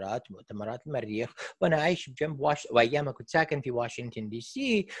المؤتمرات، مؤتمرات المريخ، وأنا عايش بجنب وأيامها كنت ساكن في واشنطن دي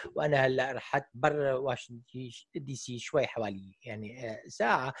سي، وأنا هلا رحت برا واشنطن دي سي شوي حوالي يعني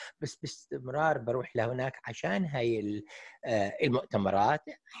ساعة، بس باستمرار بروح لهناك عشان هاي المؤتمرات.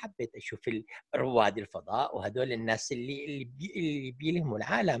 حبيت أشوف رواد الفضاء وهدول الناس اللي بيلهموا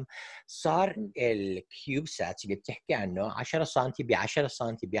العالم. صار الكيوب سات اللي بتحكي عنه 10 سم ب 10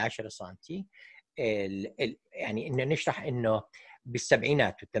 سم ب 10 سم، يعني انه نشرح انه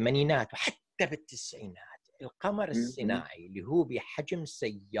بالسبعينات والثمانينات وحتى بالتسعينات القمر الصناعي اللي هو بحجم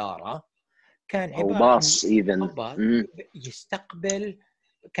سيارة كان عبارة باص يستقبل،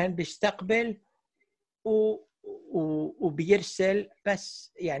 كان بيستقبل وبيرسل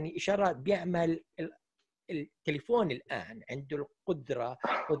بس يعني إشارات. بيعمل التليفون الآن عنده قدرة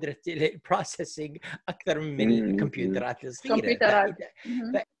البروسيسنج أكثر من الكمبيوترات الصغيرة.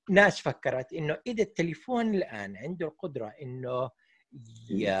 فناس فكرت إنه إذا التليفون الآن عنده القدرة إنه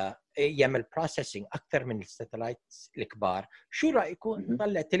يعمل بروسيسنج أكثر من الساتلايت الكبار، شو رأيكم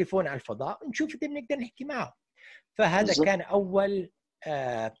نطلع تليفون على الفضاء ونشوف إذا نقدر نحكي معه؟ فهذا كان أول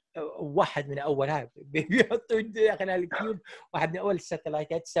واحد من أول بيحطوا داخل الكيوب، واحد من أول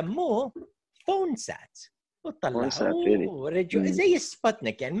الساتلايتات سموه فون سات، وطلعوا ورجعوا زي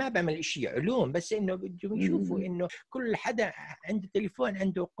سبوتنيك. يعني ما بعمل شيء علوم، بس انه بدهم يشوفوا انه كل حدا عنده تليفون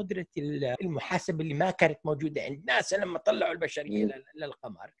عنده قدرة المحاسبة اللي ما كانت موجودة عند ناس لما طلعوا البشرية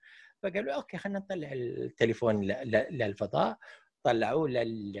للقمر. فقالوا اوكي خلينا نطلع التليفون للفضاء. طلعوه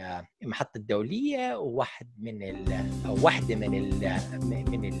للمحطة الدولية، وواحدة من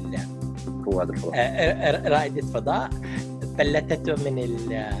رواد الفضاء رائدة فضاء فلتته من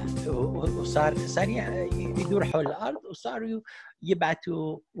وصار يدور حول الأرض، وصاروا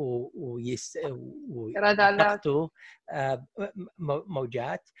يبعثوا ويلقطوا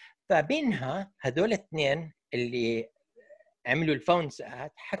موجات. فبينها هذول الاثنين اللي عملوا الفون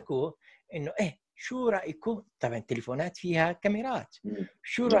سات حكوا إنه شو رأيكم؟ طبعا التليفونات فيها كاميرات،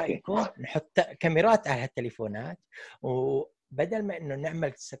 شو رأيكم نحط كاميرات على هالتليفونات، وبدل ما إنه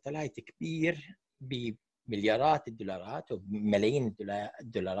نعمل ساتلايت كبير بمليارات الدولارات وملايين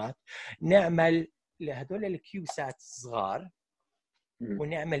الدولارات، نعمل لهدول الكيوسات صغار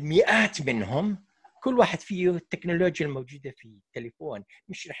ونعمل مئات منهم، كل واحد فيه التكنولوجيا الموجودة في التليفون.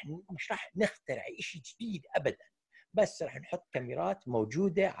 مش رح نخترع شيء جديد أبدا، بس رح نحط كاميرات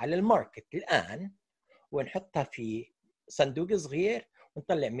موجودة على الماركت الآن ونحطها في صندوق صغير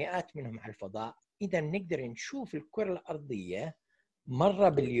ونطلع مئات منهم على الفضاء. إذا نقدر نشوف الكرة الأرضية مرة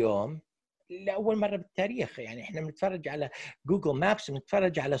باليوم لأول مرة بالتاريخ. يعني إحنا بنتفرج على جوجل مابس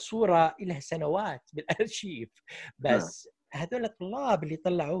ونتفرج على صورة لها سنوات بالأرشيف، بس هذول الطلاب اللي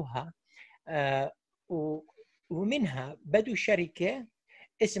طلعوها ومنها بدوا شركة،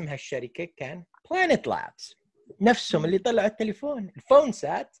 اسمها الشركة كان بلانت لابس، نفسهم اللي طلعوا التليفون الفون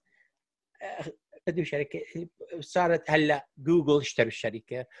سات. بدوا شركة، صارت هلا جوجل اشتروا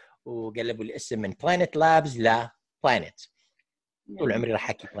الشركة وقلبوا الاسم من بلانت لابس ل بلانت. طول عمري راح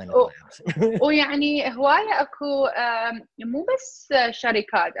احكي بلانت لابس. ويعني هوايه اكو مو بس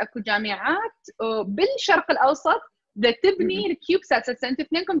شركات، اكو جامعات بالشرق الاوسط بدها تبني الكيوبسات. هسه انتم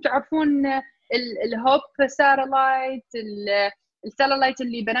اثنينكم تعرفون الهوب ساتلايت، الساتلايت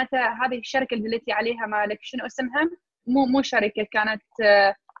اللي بنتها هذه الشركه اللي دلتي عليها مالك، شنو اسمها؟ مو شركه، كانت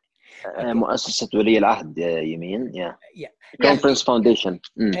مؤسسة ولي العهد يمين كونفرنس فاونديشن.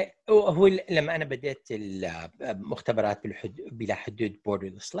 هو لما انا بديت المختبرات بلا حدود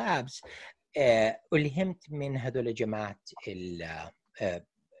بوردرلس لابس، ألهمت من هذول جماعة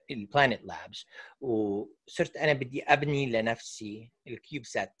البلانت لابس، وصرت انا بدي ابني لنفسي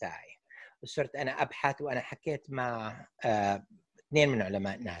الكيوبسات تاعي، وصرت انا ابحث، وانا حكيت مع اثنين من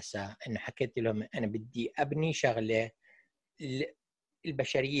علماء ناسا، انه حكيت لهم انا بدي ابني شغله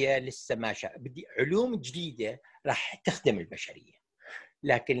البشريه لسه ما بدي علوم جديده راح تخدم البشريه،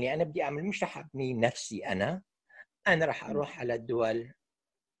 لكن اللي انا بدي اعمل مش راح ابني نفسي انا راح اروح على الدول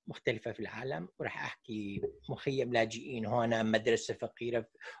مختلفه في العالم، وراح احكي مخيم لاجئين هنا، مدرسه فقيره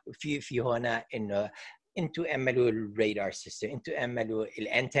في هنا، انه انتوا اعملوا الرادار سيستم، انتوا اعملوا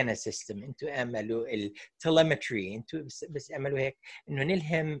الانتنا سيستم، انتوا اعملوا التليمتري، انتوا بس اعملوا هيك، انه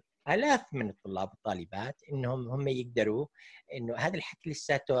نلهم آلاف من الطلاب والطالبات انهم هم يقدروا، انه هذا الحكي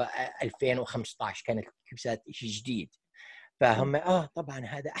لساته 2015 كانت الكيوبسات شيء جديد، فهم طبعا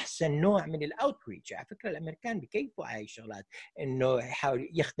هذا احسن نوع من الاوتريتش. على فكره الامريكان بكيفوا على هاي الشغلات، انه يحاولوا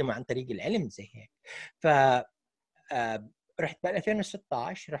يخدموا عن طريق العلم زي هيك. ف رحت ب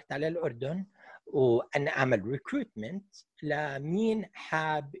 2016 رحت على الاردن، وانا اعمل ريكروتمنت لمين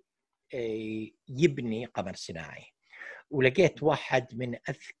حاب يبني قمر صناعي، ولقيت واحد من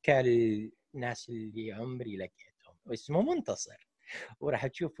اذكى الناس اللي عمري لقيتهم، اسمه منتصر، وراح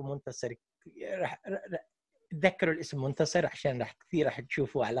تشوفوا منتصر، راح تذكروا الاسم منتصر عشان راح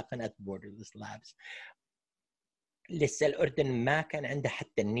تشوفوا على قناه بوردرلس لابس. لسه الاردن ما كان عنده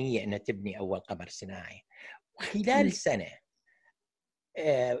حتى النيه انها تبني اول قمر صناعي، وخلال سنه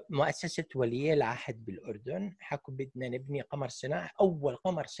مؤسسه ولي العهد بالاردن حكوا بدنا نبني قمر صناعي، اول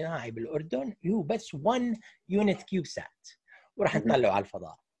قمر صناعي بالاردن هو بس 1 يونت كيوبسات، وراح نطلعه على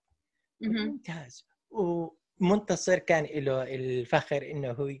الفضاء. ممتاز. منتصر كان له الفخر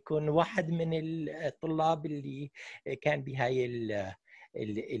انه هو يكون واحد من الطلاب اللي كان بهاي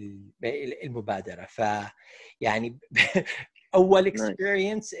المبادره، يعني اول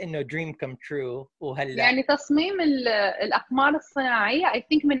اكسبيرينس انه دريم كم ترو. وهلا يعني تصميم الاقمار الصناعيه اي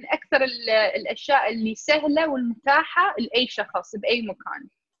ثينك من اكثر الاشياء اللي سهله والمتاحه لاي شخص باي مكان.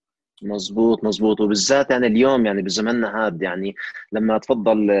 مزبوط وبالذات يعني اليوم يعني بزمننا هذا، يعني لما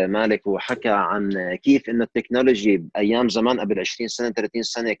تفضل مالك وحكى عن كيف انه التكنولوجي بايام زمان قبل 20 سنه 30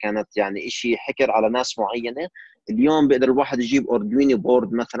 سنه كانت يعني شيء حكر على ناس معينه، اليوم بيقدر الواحد يجيب اوردوينو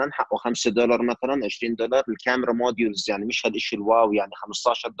بورد مثلا حقه $5 مثلا $20، الكاميرا موديولز يعني مش هالشيء الواو يعني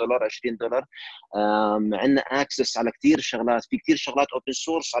 $15 $20. عندنا اكسس على كثير شغلات، في كثير شغلات اوبن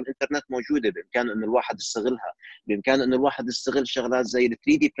سورس على الانترنت موجوده بامكانه انه الواحد يستغلها، بامكانه انه الواحد يستغل شغلات زي ال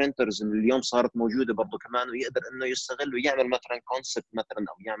 3 دي برينترز اللي اليوم صارت موجوده برضه كمان، ويقدر انه يستغل ويعمل مثلا كونسبت مثلا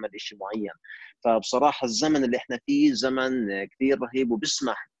او يعمل شيء معين. فبصراحه الزمن اللي احنا فيه زمن كثير رهيب،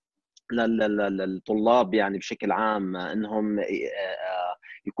 وبسمح للطلاب يعني بشكل عام انهم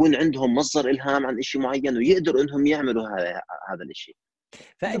يكون عندهم مصدر الهام عن شيء معين ويقدروا انهم يعملوا هذا الشيء.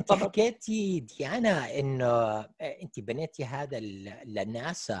 فانت حكيتي ديانا انه انت بنيتي هذا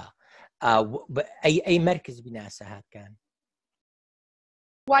للناسا، اي مركز بناسا هذا كان؟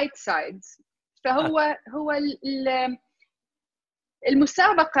 وايت سايدز. فهو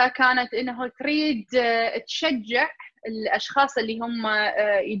المسابقه كانت انه تريد تشجع الاشخاص اللي هم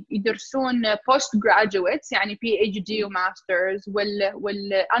يدرسون بوست جراجويتس يعني PhD وماسترز،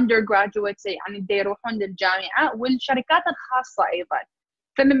 والاندر جراجويتس يعني يروحون للجامعه، والشركات الخاصه ايضا.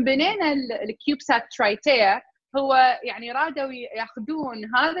 فمن بنينا الكيوبسات ترايتيا، هو يعني رادوا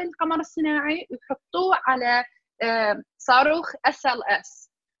ياخذون هذا القمر الصناعي ويحطوه على صاروخ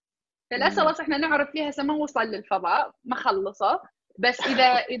SLS. فالSLS احنا نعرف فيها ما وصل للفضاء، ما خلصه، بس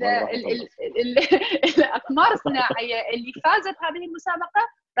اذا الاقمار الصناعيه اللي فازت هذه المسابقه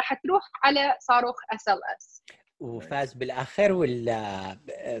راح تروح على صاروخ SLS. وفاز بالاخير ولا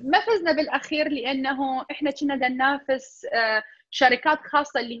ما فزنا بالاخير لانه احنا كنا ننافس شركات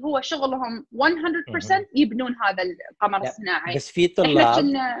خاصه اللي هو شغلهم 100% يبنون هذا القمر الصناعي. بس في طلاب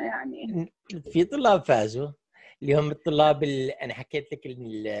يعني في طلاب فازوا، اللي هم الطلاب اللي انا حكيت لك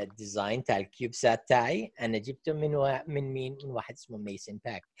الديزاين تاع الكيوبسات تاعي انا جبته من مين؟ من واحد اسمه ميسن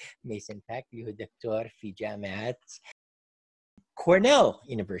باك اللي هو دكتور في جامعه كورنيل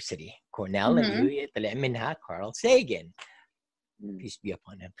يونيفرسيتي، كورنيل اللي هو طلع منها كارل ساجن. Peace be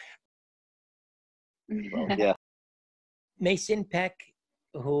upon him. ميسن باك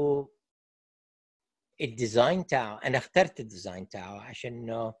هو الديزاين تاعه، انا اخترت الديزاين تاعه عشان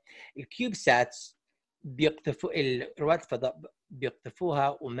انه الكيوب ساتس بيقطفوا رواد الفضاء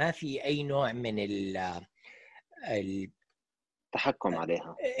بيقطفوها وما في اي نوع من التحكم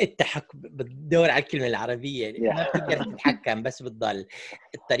عليها. التحكم، بتدور على الكلمه العربيه، ما بتقدر تتحكم، بس بتضل.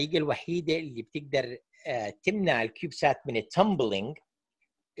 الطريقه الوحيده اللي بتقدر تمنع الكيوب سات من التمبلينج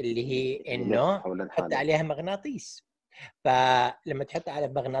اللي هي انه تحط عليها مغناطيس. فلما تحط على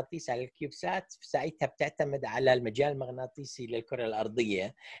مغناطيس على الكيوبسات ساعتها بتعتمد على المجال المغناطيسي للكرة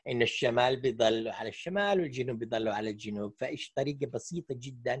الأرضية، إن الشمال بيضلوا على الشمال والجنوب بيضلوا على الجنوب. فإيش طريقة بسيطة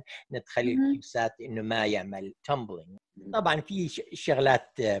جدا نتخلي الكيوبسات إنه ما يعمل تمبلينج. طبعا في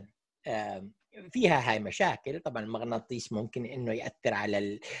شغلات فيها هاي مشاكل. طبعا المغناطيس ممكن انه ياثر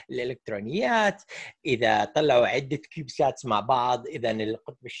على الالكترونيات اذا طلعوا عده كيوبسات مع بعض، اذا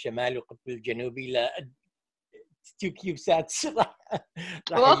القطب الشمالي والقطب الجنوبي تو كيوبسات راح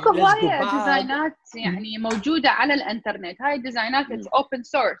واكو يلزقوا هاي بعض. ديزاينات يعني موجوده على الانترنت، هاي الديزاينات اوبن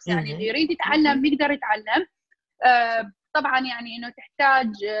سورس، يعني اللي يريد يتعلم يقدر يتعلم. طبعا يعني انه تحتاج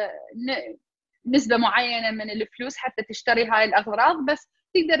نسبه معينه من الفلوس حتى تشتري هاي الاغراض، بس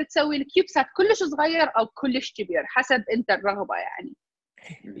تقدر تسوي الكيوبسات كلش صغير او كلش كبير حسب انت الرغبه يعني.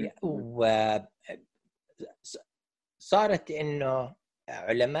 صارت انه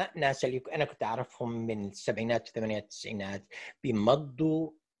علماء ناسا اللي انا كنت اعرفهم من السبعينات والثمانينات والتسعينات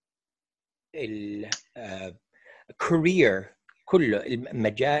بيمضوا الكارير كله،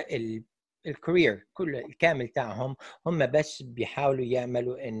 المجال الكارير كله الكامل تاعهم هم بس بيحاولوا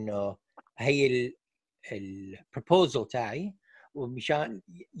يعملوا انه هي البروبوزل تاعي، ومشان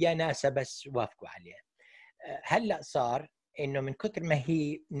يا ناسا بس وافقوا عليه. هلا صار انه من كثر ما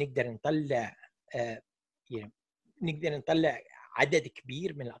هي نقدر نطلع عدد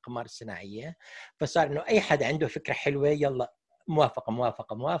كبير من الأقمار الصناعية، فصار إنه أي حد عنده فكرة حلوة يلا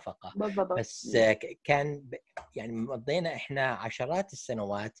موافقة. بالضبط. بس كان يعني مضينا إحنا عشرات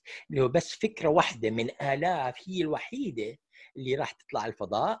السنوات اللي هو بس فكرة واحدة من آلاف هي الوحيدة اللي راح تطلع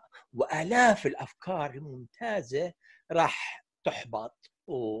الفضاء، وآلاف الأفكار الممتازة راح تحبط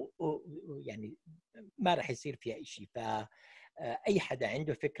ويعني ما راح يصير فيها شيء. فأي حدا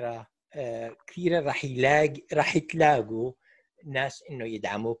عنده فكرة كثيرة راح تلاقوا ناس انه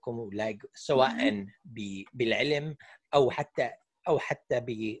يدعموكم، ولاقوا سواء بالعلم او حتى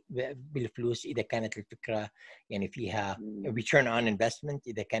بالفلوس اذا كانت الفكره يعني فيها return on investment،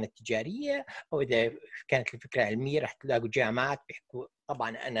 اذا كانت تجاريه او اذا كانت الفكره علميه راح تلاقوا جامعات بيحكوا طبعا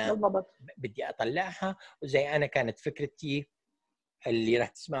انا بالضبط. بدي اطلعها. وزي انا كانت فكرتي اللي راح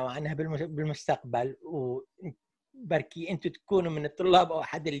تسمعوا عنها بالمستقبل، بركي انتم تكونوا من الطلاب او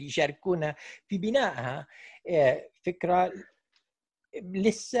احد اللي يشاركونا في بنائها. فكره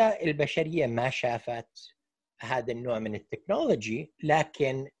لسه البشريه ما شافت هذا النوع من التكنولوجي،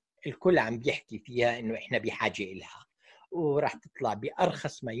 لكن الكل عم بيحكي فيها انه احنا بحاجه لها، وراح تطلع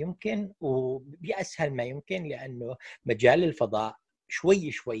بارخص ما يمكن وباسهل ما يمكن، لانه مجال الفضاء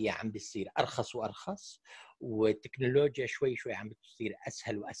شوي شوي عم بيصير ارخص وارخص، والتكنولوجيا شوي شوي عم بتصير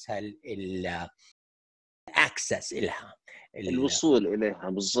اسهل واسهل اكسس لها، الوصول اليها.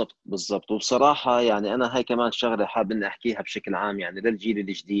 بالضبط. وبصراحه يعني انا هاي كمان شغله حابب اني احكيها بشكل عام يعني للجيل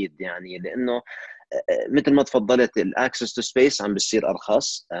الجديد، يعني لانه مثل ما تفضلت الاكسس تو سبيس عم بيصير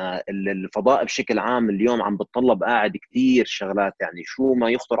ارخص. الفضاء بشكل عام اليوم عم بتطلب قاعد كثير شغلات، يعني شو ما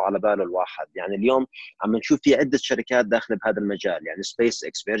يخطر على باله الواحد. يعني اليوم عم نشوف في عده شركات داخله بهذا المجال، يعني سبيس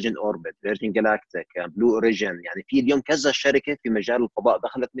اكس، فيرجن اوربت، فيرجن جالاكتيك، بلو اوريجن، يعني في اليوم كذا شركه في مجال الفضاء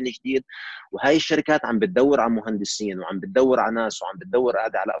دخلت من جديد. وهي الشركات عم بتدور على مهندسين وعم بتدور على ناس وعم بتدور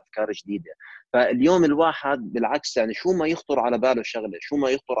قاعده على افكار جديده. فاليوم الواحد بالعكس يعني شو ما يخطر على باله شغله، شو ما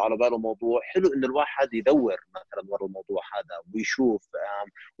يخطر على باله موضوع حلو، انه الواحد يدور مثلا ورا الموضوع هذا ويشوف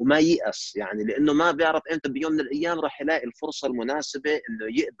وما ييأس، يعني لانه ما بيعرف امتى بيوم من الايام راح يلاقي الفرصه المناسبه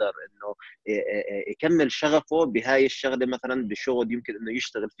انه يقدر انه يكمل شغفه بهاي الشغله، مثلا بشغل يمكن انه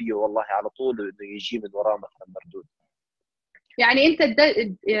يشتغل فيه والله على طول انه يجي من وراه مثلا مردود. يعني انت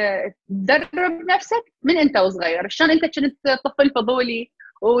تدرب نفسك من انت وصغير، شلون انت كنت طفل فضولي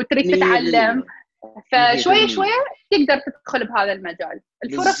وتريد تتعلم، فشويه شويه تقدر تدخل بهذا المجال.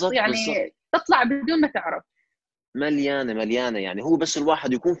 الفرص يعني تطلع بدون ما تعرف. مليانه يعني هو بس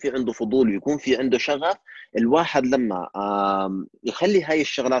الواحد يكون في عنده فضول ويكون في عنده شغف. الواحد لما يخلي هاي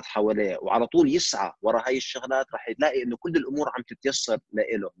الشغلات حواليه وعلى طول يسعى ورا هاي الشغلات راح يلاقي انه كل الامور عم تتيسر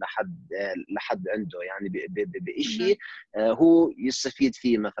له لحد عنده، يعني بشيء هو يستفيد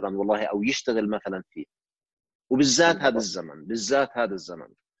فيه مثلا والله، او يشتغل مثلا فيه، وبالذات هذا الزمن.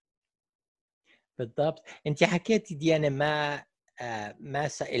 بالضبط. انت حكيتي ديانا ما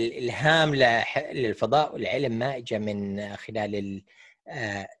الالهام للفضاء والعلم ما اجى من خلال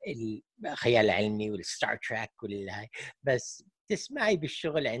الخيال العلمي والستار تراك والهاي، بس تسمعي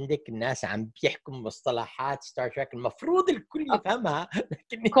بالشغل عندك الناس عم بيحكوا مصطلحات ستار تراك المفروض الكل يفهمها،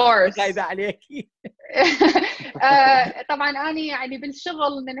 لكن غايبه عليكي. طبعا انا يعني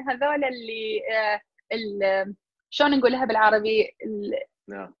بالشغل من هذول اللي شلون نقولها بالعربي،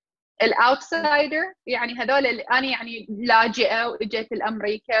 الاوتسايدر، يعني هذول اللي انا يعني لاجئه واجيت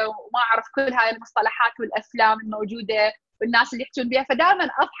لامريكا وما اعرف كل هاي المصطلحات والافلام الموجوده والناس اللي يحكون بها، فدائما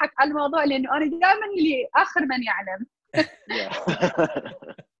اضحك على الموضوع لانه انا دائما اللي اخر من يعلم.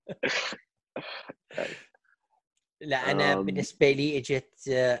 لا انا بالنسبه لي اجت،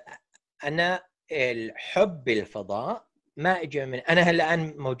 انا الحب الفضاء ما اجى من، انا هلا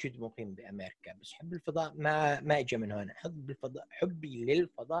الان موجود مقيم بامريكا، بس حب الفضاء ما اجى من هون. حب الفضاء، حبي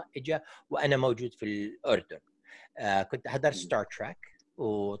للفضاء اجى وانا موجود في الاردن. كنت احضر ستار تراك،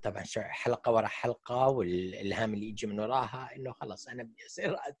 وطبعا حلقه ورا حلقه، والالهام اللي يجي من وراها انه خلص انا بدي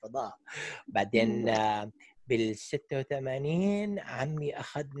اصير رائد فضاء. بعدين بال86 عمي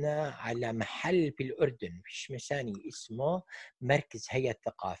اخذنا على محل في الاردن في الشمساني اسمه مركز هيئة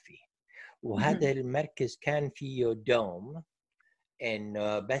ثقافي، وهذا المركز كان فيه دوم،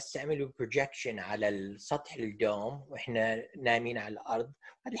 انه بس عملوا بروجكشن على السطح الدوم واحنا نايمين على الارض.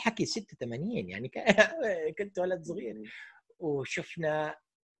 هذا الحكي 86 يعني كنت ولد صغير، وشفنا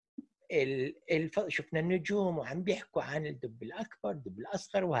شفنا النجوم وعم بيحكوا عن الدب الاكبر الدب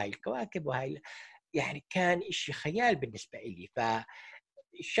الاصغر وهاي الكواكب وهاي، يعني كان إشي خيال بالنسبه لي.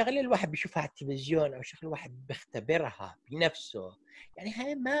 فالشغله الواحد بيشوفها على التلفزيون او شغله الواحد بيختبرها بنفسه، يعني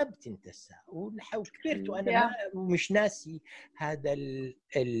هاي ما بتنتسى. وكبرت وانا مش ناسي هذا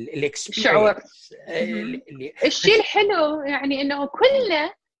الاكسبيرينس. الشيء الحلو يعني انه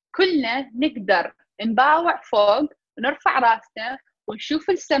كلنا نقدر نباوع فوق ونرفع راسنا ونشوف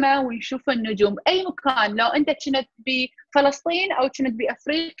السماء ونشوف النجوم بأي مكان، لو أنت كنت بفلسطين أو كنت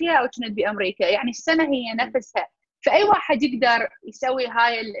بأفريقيا أو كنت بأمريكا، يعني السماء هي نفسها، فأي واحد يقدر يسوي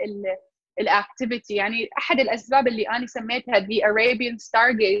هاي الأكتيفيتي. يعني أحد الأسباب اللي أنا سميتها The Arabian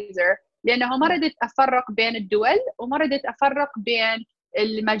Stargazer لأنه ما ردت أفرق بين الدول وما ردت أفرق بين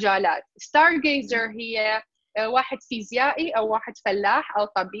المجالات. Stargazer هي واحد فيزيائي أو واحد فلاح أو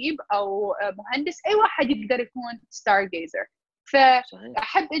طبيب أو مهندس، أي واحد يقدر يكون Stargazer.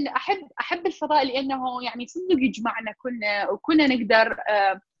 فأحب إن أحب الفضاء لأنه يعني صدق يجمعنا كلنا وكلنا نقدر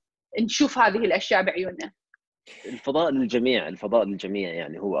نشوف هذه الأشياء بعيوننا. الفضاء للجميع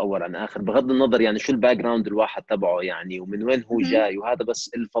يعني هو أول عن آخر، بغض النظر يعني شو الباك جراوند الواحد تبعه يعني ومن وين هو جاي وهذا،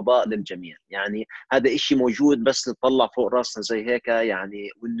 بس الفضاء للجميع يعني. هذا إشي موجود بس نطلع فوق راسنا زي هيك يعني،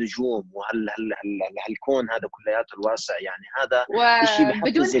 والنجوم وهالكون هذا كلياته الواسع يعني، هذا إشي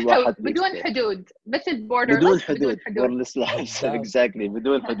بحفز الواحد بدون حدود، مثل بدون حدود exactly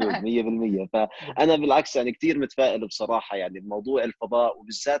بدون حدود 100%. فأنا بالعكس يعني كتير متفائل بصراحة يعني بموضوع الفضاء،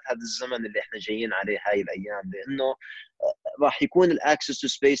 وبالذات هذا الزمن اللي احنا جايين عليه هاي الأيام، لأنه راح يكون الأكسس تو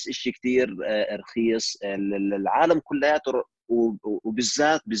سبيس إشي كتير رخيص. العالم كلياته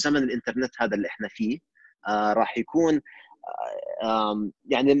وبالذات بزمن الإنترنت هذا اللي احنا فيه راح يكون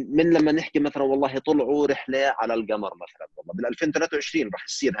يعني من لما نحكي مثلا والله طلعوا رحله على القمر مثلا، والله بال 2023 راح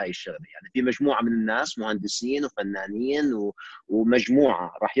يصير هاي الشغله يعني، في مجموعه من الناس مهندسين وفنانين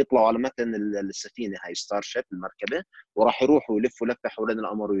ومجموعه راح يطلعوا على متن السفينه هاي ستار شيب المركبه، وراح يروحوا يلفوا لفه حوالين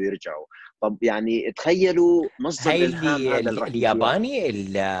القمر ويرجعوا. طب يعني تخيلوا مصدر الالهام هذا اللي راح الياباني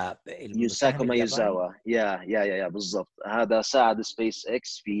يوساكو مايوزاوا يا بالضبط، هذا ساعد سبيس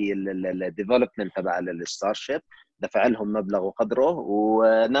اكس في الديفلوبمنت تبع الستار شيب، دفع لهم مبلغ وقدره،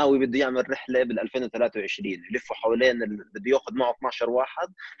 وناوي بده يعمل رحله بال 2023 يلفوا حوالين بده ياخذ معه 12 واحد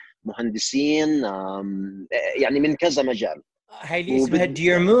مهندسين يعني من كذا مجال. هاي اللي اسمها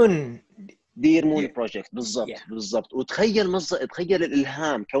دير مون بروجكت بالضبط. وتخيل تخيل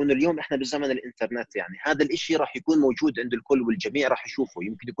الالهام، كون اليوم احنا بزمن الانترنت يعني هذا الاشي راح يكون موجود عند الكل والجميع راح يشوفه،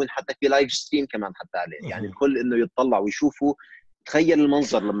 يمكن يكون حتى في لايف ستريم كمان حتى عليه يعني الكل انه يتطلع ويشوفه. تخيل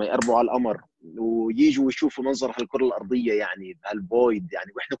المنظر لما يقربوا على القمر ويجوا ويشوفوا منظر هالكرة الأرضية يعني بهالبويد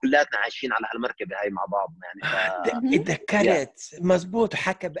يعني، وإحنا كلاتنا عايشين على هالمركبة هاي مع بعض يعني. تذكرت مزبوط،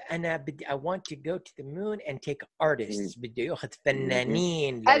 حكى أنا بدي I want to go to the moon and take artists، بدي يأخذ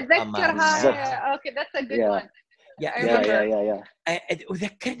فنانين أتذكر هاي. أوكي that's a good one. يا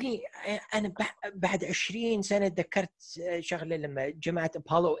وذكرني أنا بعد 20 سنة تذكرت شغلة لما جمعت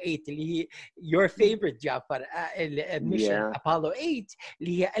أبولو 8 اللي هي your favorite جعفر الميشن أبولو 8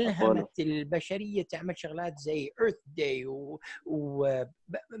 اللي هي ألهمت البشرية تعمل شغلات زي Earth Day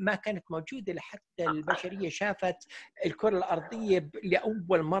وما كانت موجودة لحتى البشرية شافت الكرة الأرضية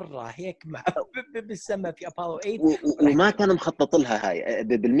لأول مرة هيك بالسماء في أبولو 8 وما كان مخطط لها هاي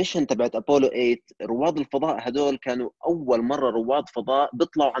بالميشن تبعت أبولو 8. رواد الفضاء هدول كانوا أول مرة رواد فضاء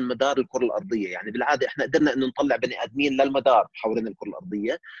بيطلعوا عن مدار الكرة الأرضية. يعني بالعادة إحنا قدرنا إنه نطلع بني آدمين للمدار حوالين الكرة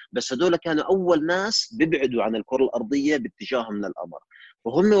الأرضية، بس هدول كانوا أول ناس بيبعدوا عن الكرة الأرضية باتجاههم للقمر.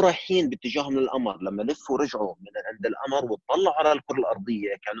 وهم رايحين باتجاههم للقمر لما لفوا ورجعوا من عند القمر وطلعوا على الكرة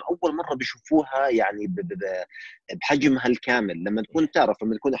الأرضية كانوا أول مرة بيشوفوها يعني بحجمها الكامل. لما تكون تعرف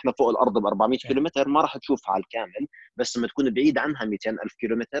لما تكون إحنا فوق الأرض ب 400 كيلومتر ما راح تشوفها على الكامل، بس لما تكون بعيد عنها 200,000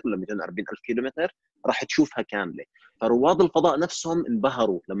 كيلومتر ولا 240,000 كيلومتر راح تشوفها كاملة. فرواد الفضاء نفسهم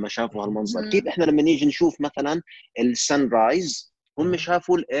انبهروا لما شافوا هالمنظر. كيف إحنا لما نيجي نشوف مثلا السن رايز هم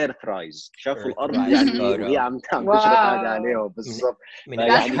شافوا الايرث رايز، شافوا الارض يعني وهي عم تشرق حاجه عليهم بالضبط. من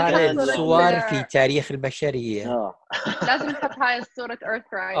اشهر الصور في تاريخ البشريه. لازم نحط هاي الصوره ايرث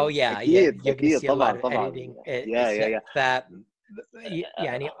رايز. او اكيد طبعا ف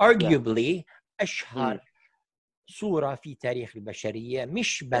يعني arguably اشهر صورة في تاريخ البشرية،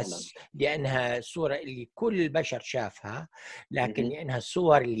 مش بس لأنها الصورة اللي كل البشر شافها، لكن لأنها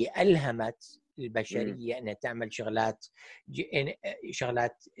الصور اللي ألهمت البشرية أنها تعمل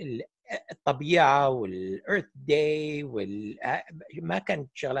شغلات الطبيعة والإيرث داي ما كانت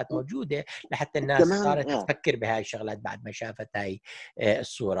شغلات موجودة لحتى الناس صارت تفكر بهاي الشغلات بعد ما شافت هاي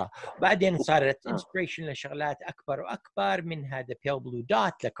الصورة. وبعدين صارت انسبريشن لشغلات أكبر وأكبر من هذا بيل بلو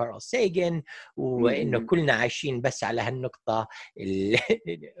دوت لكارل ساغن، وإنه كلنا عايشين بس على هالنقطة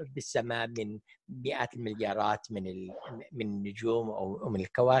بالسماء من مئات المليارات من النجوم أو من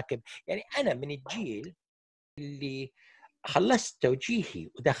الكواكب. يعني أنا من الجيل اللي خلصت توجيهي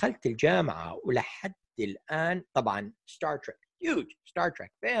ودخلت الجامعة ولحد الآن طبعا ستار تريك huge ستار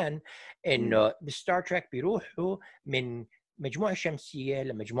تريك فان، إنه بالستار تريك بيروحوا من مجموعة شمسية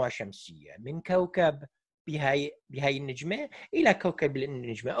لمجموعة شمسية، من كوكب بهاي النجمة إلى كوكب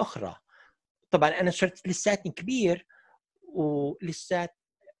النجمة أخرى. طبعا أنا صرت لساتني كبير ولسات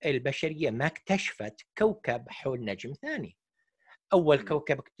البشرية ما اكتشفت كوكب حول نجم ثاني. أول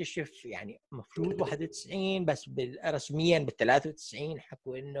كوكب اكتشف يعني مفروض 91، بس رسميا بال 93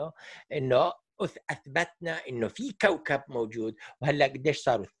 حكوا إنه أثبتنا إنه في كوكب موجود. وهلا قديش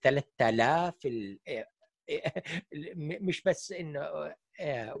صاروا 3000 مش بس إنه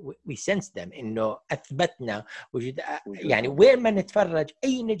we sense them، إنه أثبتنا وجود. يعني وين ما نتفرج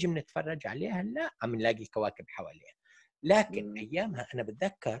أي نجم نتفرج عليها لا عم نلاقي الكواكب حواليها. لكن أيامها أنا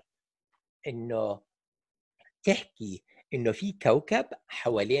بتذكر إنه تحكي إنه في كوكب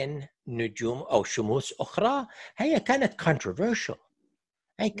حوالين نجوم أو شموس أخرى، هي كانت controversial.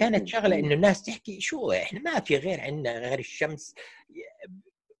 هي كانت شغلة إنه الناس تحكي شو إحنا ما في غير عندنا غير الشمس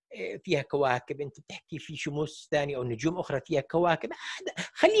فيها كواكب، أنت بتحكي في شموس ثانية أو نجوم أخرى فيها كواكب.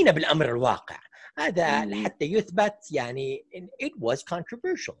 خلينا بالأمر الواقع هذا لحتى يثبت. يعني it was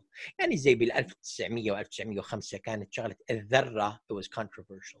controversial. يعني زي بال 1900 و 1905 كانت شغلة الذرة it was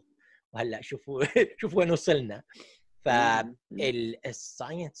controversial. وهلا شوفوا وين وصلنا.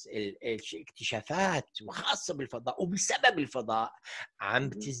 فالساينس الاكتشافات وخاصة بالفضاء وبسبب الفضاء عم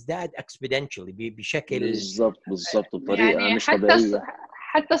بتزداد exponentially بشكل بالضبط بطريقة يعني مش طبيعية.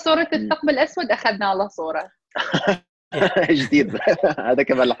 حتى صورة الثقب الأسود أخذنا له صورة جديد هذا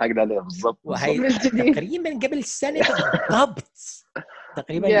كمان لحقنا عليه بالضبط. وهي تقريبا قبل سنة بالضبط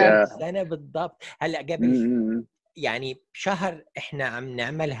تقريبا قبل سنة بالضبط. هلا قبل يعني شهر احنا عم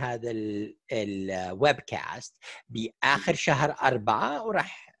نعمل هذا الويب كاست باخر شهر 4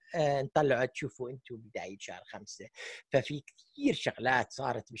 وراح نطلعوا تشوفوا انتم بداية شهر 5. ففي كثير شغلات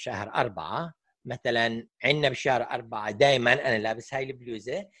صارت بشهر 4. مثلا عندنا بشهر 4 دائما انا لابس هاي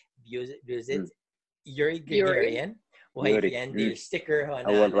البلوزة بلوزة يوري جاجاريان، وهي في عندي الستيكر هون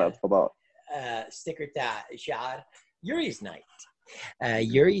اول رائد فضاء ستيكر تاع شعار يوري's نايت.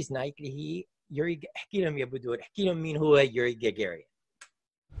 يوري's نايت اللي هي يوري. احكي لهم يا بدور، احكي لهم مين هو يوري جاجاريان.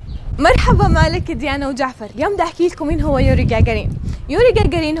 مرحبا مالك ديانا وجعفر. اليوم بدي احكي لكم مين هو يوري جاجارين. يوري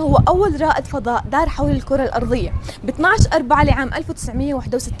جاجارين هو اول رائد فضاء دار حول الكرة الارضية ب 12/4 لعام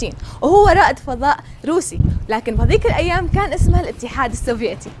 1961، وهو رائد فضاء روسي، لكن بهذيك الايام كان اسمها الاتحاد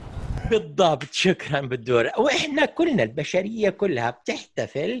السوفيتي. بالضبط، شكرا بدور. واحنا كلنا البشرية كلها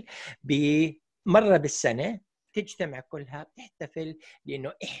بتحتفل بمرة بالسنة تجتمع كلها بتحتفل،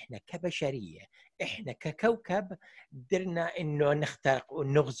 لأنه إحنا كبشرية، إحنا ككوكب قدرنا إنه نخترق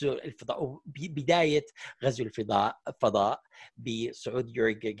ونغزو الفضاء. بداية غزو الفضاء بصعود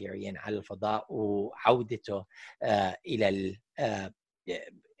يوري غاغارين على الفضاء وعودته إلى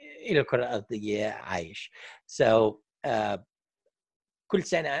الكرة الأرضية عايش. كل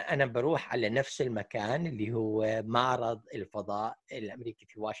سنة أنا بروح على نفس المكان اللي هو معرض الفضاء الأمريكي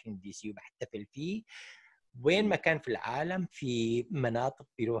في واشنطن دي سي، وبحتفل فيه. وين ما كان في العالم في مناطق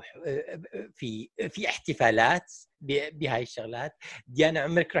بيروح في احتفالات بهاي الشغلات. ديانا،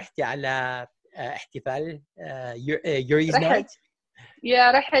 عمرك رحتي على احتفال يوريز نايت؟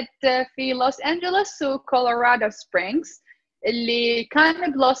 رحت في لوس أنجلوس وكولورادو سبرينغز. اللي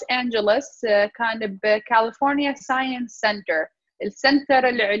كان بلوس أنجلوس كان بكاليفورنيا ساينس سنتر، السنتر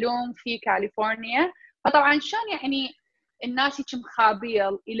العلوم في كاليفورنيا. فطبعا شلون يعني الناس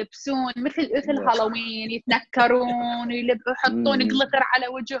مخابيل يلبسون مثل هالوين، يتنكرون ويحطون جلتر على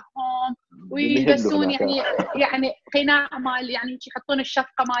وجههم ويلبسون يعني قناع مال يعني يحطون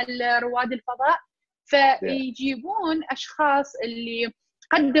الشفقة مال رواد الفضاء. فيجيبون أشخاص اللي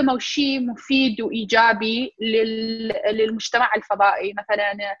قدموا شيء مفيد وإيجابي للمجتمع الفضائي،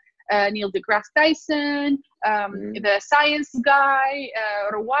 مثلا نيل ديغراس تايسون، ذا ساينس جاي،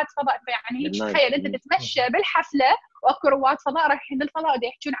 رواد فضاء. فيعني هيك تخيل انت تتمشى بالحفله واكو رواد فضاء رايحين للفضاء ودا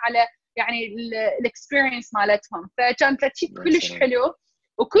يحكون على يعني الاكسبيرينس مالتهم. فكانت شيء كلش حلو.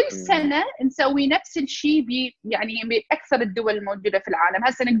 وكل سنه نسوي نفس الشيء يعني باكثر الدول الموجوده في العالم.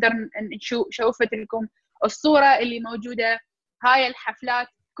 هسه نقدر شوفت لكم الصوره اللي موجوده. هاي الحفلات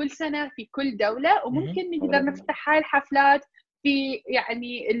كل سنه في كل دوله، وممكن نقدر نفتح هاي الحفلات في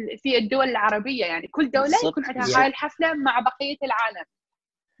يعني في الدول العربية. يعني كل دولة يكون عندها هاي الحفلة مع بقية العالم.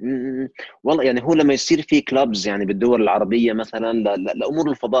 والله يعني هو لما يصير في كلابز يعني بالدول العربية مثلا لأمور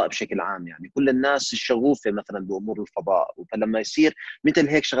الفضاء بشكل عام، يعني كل الناس الشغوفة مثلا بأمور الفضاء، فلما يصير مثل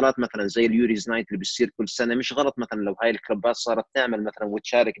هيك شغلات مثلا زي اليوريز نايت اللي بيصير كل سنة، مش غلط مثلا لو هاي الكلابات صارت تعمل مثلا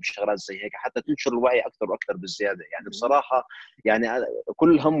وتشارك بشغلات زي هيك حتى تنشر الوعي أكثر وأكثر بالزيادة. يعني بصراحة يعني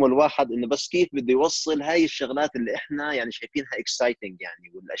كل هم الواحد إنه بس كيف بده يوصل هاي الشغلات اللي إحنا يعني شايفينها اكسايتنج،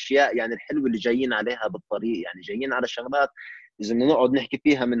 يعني والأشياء يعني الحلوة اللي جايين عليها بالطريق، يعني جايين على شغلات إذا بدنا نقعد نحكي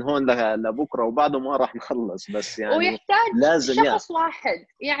فيها من هون لبكره وبعده ما راح نخلص. بس يعني ويحتاج لازم شخص واحد،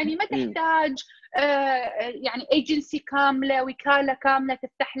 يعني ما تحتاج يعني ايجنسي كامله، وكاله كامله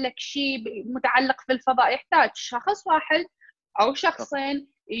تفتح لك شيء متعلق في الفضاء. يحتاج شخص واحد او شخصين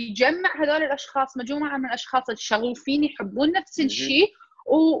يجمع هذول الاشخاص، مجموعه من الاشخاص الشغوفين يحبون نفس الشيء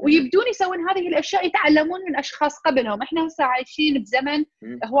ويبدون يسوون هذه الاشياء، يتعلمون من اشخاص قبلهم. احنا هسه عايشين بزمن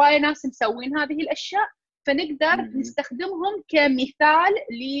هوايه ناس مسوين هذه الاشياء، فنقدر نستخدمهم كمثال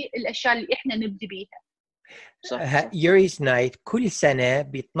للاشياء اللي احنا نبدي بيها. صح. يوريز نايت كل سنه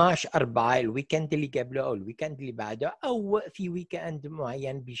ب 12/4، الويكند اللي قبله او الويكند اللي بعده او في ويكند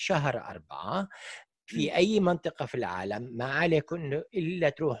معين بشهر 4 في اي منطقه في العالم. ما عليكم الا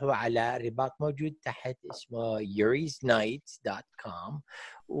تروحوا على رباط موجود تحت اسمه yurisnight.com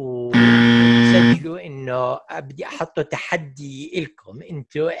وسجلوا انه بدي احطه تحدي لكم.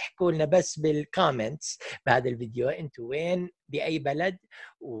 انتم احكوا لنا بس بالكومنتس بهذا الفيديو انتم وين باي بلد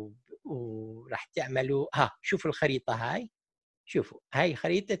وراح تعملوا. شوفوا الخريطه هاي، شوفوا هاي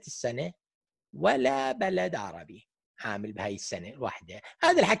خريطه السنه، ولا بلد عربي عامل بهاي السنة الواحدة.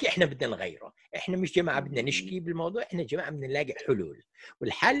 هذا الحكي إحنا بدنا نغيره. إحنا مش جماعة بدنا نشكي بالموضوع، إحنا جماعة بدنا نلاقي حلول.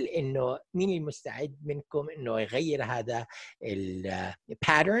 والحل إنه مين المستعد منكم إنه يغير هذا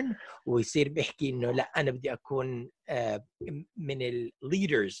الباترن ويصير بيحكي إنه لا أنا بدي أكون من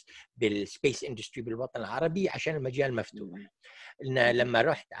الليدرز بالسبيس اندستري بالوطن العربي عشان المجال مفتوح. لما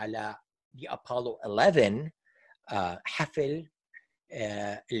رحت على أبولو 11 حفل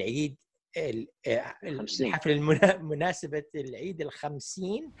العيد، الحفل مناسبة العيد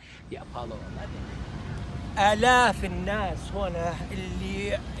 50 لأبولو 11، آلاف الناس هنا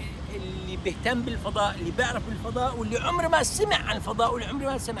اللي بيهتم بالفضاء، اللي بيعرف بالفضاء، واللي عمره ما سمع عن الفضاء، واللي عمره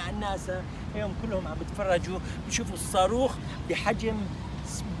ما سمع عن ناسا. اليوم كلهم عم بتفرجوا بيشوفوا الصاروخ بحجم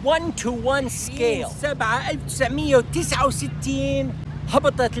 1:1 سكيل. 1969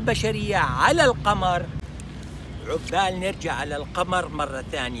 هبطت البشرية على القمر، عقبال نرجع على القمر مرة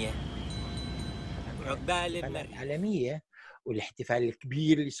ثانية، عقبال العالمية. والاحتفال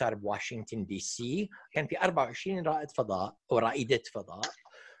الكبير اللي صار بواشنطن دي سي كان في 24 رائد فضاء ورائدة فضاء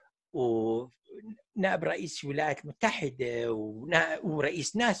ونائب رئيس الولايات المتحدة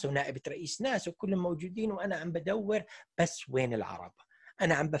ورئيس ناسا ونائبة رئيس ناسا وكلهم موجودين. وأنا عم بدور بس وين العرب.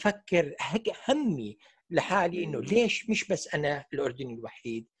 أنا عم بفكر همي لحالي إنه ليش مش بس أنا الأردني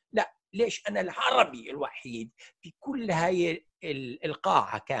الوحيد، لا ليش أنا العربي الوحيد في كل هاي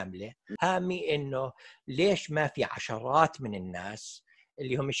القاعة كاملة هامي إنه ليش ما في عشرات من الناس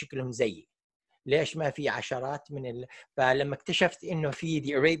اللي هم شكلهم زيي؟ ليش ما في عشرات فلما اكتشفت إنه في the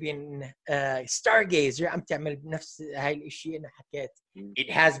Arabian Stargazer عم تعمل بنفس هاي الاشي، أنا حكيت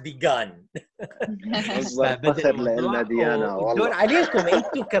it has begun. فخر لنا ديانا والله. الدور عليكم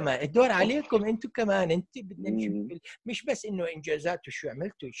انتم كمان، الدور عليكم انتم كمان. انت بدنا نشوف مش بس انه انجازات وشو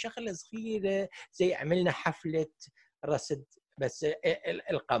عملتوا، شغله صغيره زي عملنا حفله رصد بس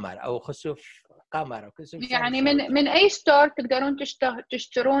القمر او خسوف قمر او خسوف يعني من اي ستور تقدرون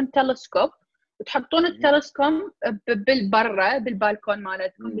تشترون تلسكوب وتحطون التلسكوب بالبرة بالبالكون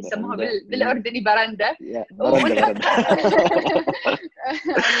مالتكم، بيسموها بالاردني برندة.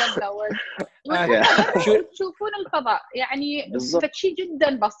 تشوفون الفضاء يعني فشي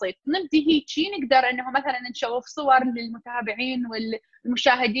جدا بسيط. نبدي هيجي نقدر انه مثلا نشوف صور للمتابعين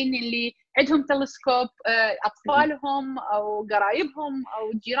والمشاهدين اللي عندهم تلسكوب، اطفالهم او قرايبهم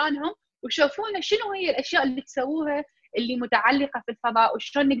او جيرانهم، ويشوفون شنو هي الاشياء اللي تسووها اللي متعلقه في الفضاء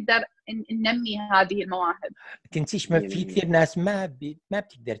وشلون نقدر ننمي هذه المواهب. تنسيش ما في كثير ناس ما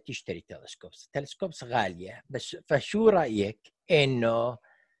بتقدر تشتري تلسكوبس غاليه، بس فشو رايك انه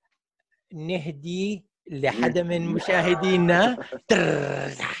نهدي لحدا من مشاهدينا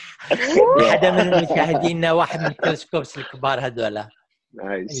لحدا من مشاهدينا واحد من التلسكوبس الكبار هذولا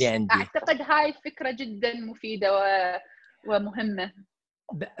اللي عندي؟ اعتقد هاي فكره جدا مفيده ومهمه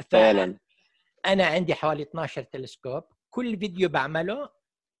فعلا. أنا عندي حوالي 12 تلسكوب، كل فيديو بعمله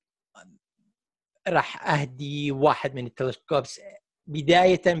راح أهدي واحد من التلسكوبس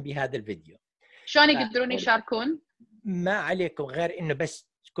بداية بهذا الفيديو. شلون يقدرون يشاركون؟ ما عليكم غير إنه بس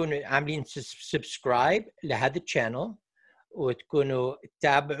تكونوا عاملين سبسكرايب لهذا الشانل، وتكونوا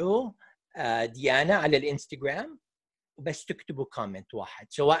تتابعوا ديانا على الانستغرام، وبس تكتبوا كومنت واحد،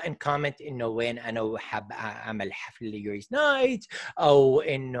 سواء كومنت انه وين انا حاب اعمل حفل ليوريز نايت، او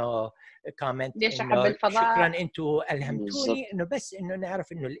انه كومنت انه شكرا انتم الهمتوني، انه بس انه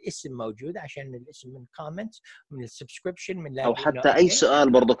نعرف انه الاسم موجود عشان الاسم من كومنت من السبسكريبشن من او حتى اي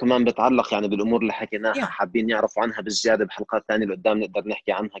سؤال برضه كمان بتعلق يعني بالامور اللي حكيناها حابين يعرفوا عنها بالزياده بحلقات ثانيه اللي قدام نقدر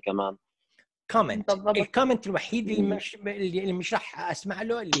نحكي عنها كمان. كومنت. الكومنت الوحيد اللي مش راح اسمع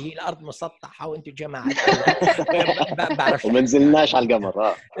له اللي هي الارض مسطحه وانتم جماعه بعرف وما نزلناش على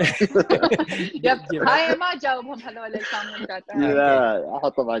القمر. هاي ما جاوبهم هذول الكومنتات. لا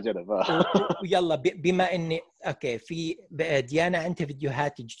احطهم على جنب. ويلا بما اني اوكي في ديانا عندها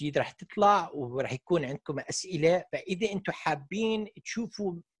فيديوهات جديده راح تطلع وراح يكون عندكم اسئله، فاذا انتم حابين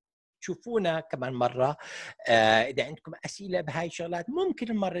تشوفونا كمان مرة، إذا عندكم أسئلة بهاي الشغلات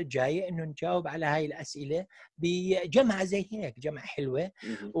ممكن المرة الجاية إنه نجاوب على هاي الأسئلة بجمعة زي هيك، جمعة حلوة،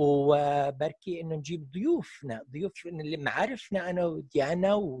 وبركي إنه نجيب ضيوف اللي معارفنا أنا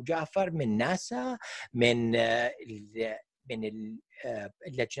وديانا وجعفر من ناسا، من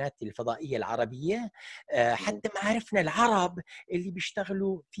اللجنات الفضائية العربية، حتى معارفنا العرب اللي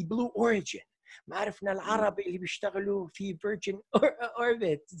بيشتغلوا في بلو أوريجين، معرفنا العرب اللي بيشتغلوا في فيرجن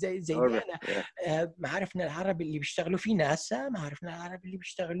اوربت زي ديانا، معرفنا العرب اللي بيشتغلوا في ناسا، معرفنا العرب اللي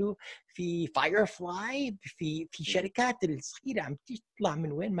بيشتغلوا في فايرفلاي، في شركات الصغيره عم تطلع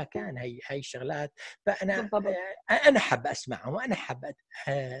من وين ما كان هاي الشغلات. فانا انا حاب اسمعهم وانا حاب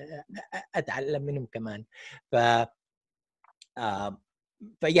اتعلم منهم كمان.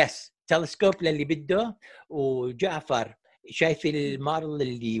 فيس تلسكوب للي بده. وجعفر شايف الموديل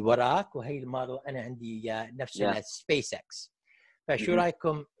اللي وراك، وهي الموديل انا عندي نفسها سبيس اكس. فشو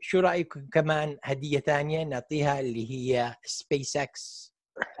رايكم كمان هديه ثانيه نعطيها اللي هي سبيس اكس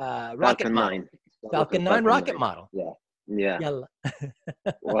روكت موديل، فالكون 9 روكت موديل. يلا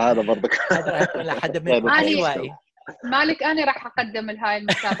وهذا برضك هذا راح يكون لحد من عشوائي. مالك انا راح اقدم لهاي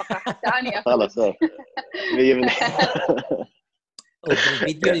المسابقه حتى اني خلاص 100%.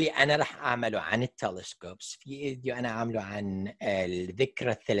 وبالفيديو اللي أنا راح أعمله عن التلسكوبس، في فيديو أنا عامله عن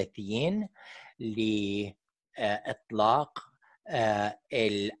الذكرى 30 لإطلاق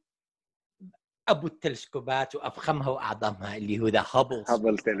أبو التلسكوبات وأفخمها وأعظمها اللي هو ذا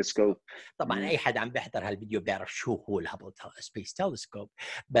هابل تلسكوب. طبعا أي حد عم بيحضر هالفيديو بيعرف شو هو الهابل سبيس تلسكوب،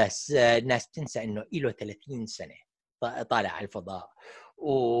 بس الناس تنسى إنه له 30 سنة طالع على الفضاء.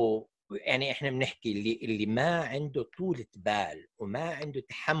 يعني احنا بنحكي اللي ما عنده طولة بال وما عنده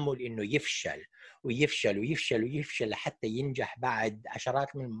تحمل انه يفشل ويفشل ويفشل ويفشل لحتى ينجح بعد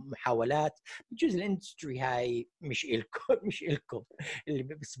عشرات من المحاولات، بجوز الاندستري هاي مش إلكم اللي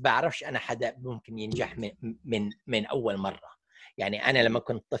بس بعرفش انا حدا ممكن ينجح من اول مرة. يعني انا لما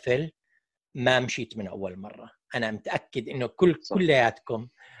كنت طفل ما مشيت من اول مرة، انا متأكد انه كلياتكم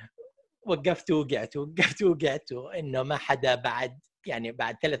وقفتوا وقعتوا انه ما حدا بعد يعني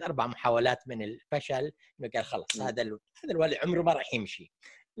بعد 3-4 محاولات من الفشل انه قال خلاص هذا الولد عمره ما راح يمشي.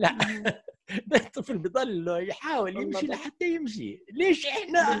 لا الطفل بيضل يحاول يمشي لحتى يمشي. ليش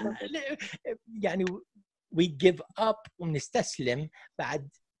احنا يعني we give up ونستسلم بعد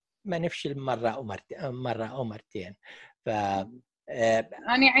ما نفشل مرة أو مرتين.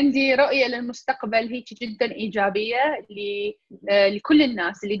 أنا عندي رؤية للمستقبل هيك جدا إيجابية لكل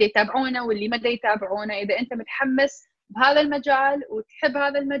الناس اللي يتابعونا واللي ما يتابعونا. إذا أنت متحمس بهذا المجال وتحب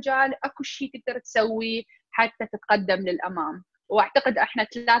هذا المجال، أكو شيء تقدر تسويه حتى تتقدم للأمام. وأعتقد إحنا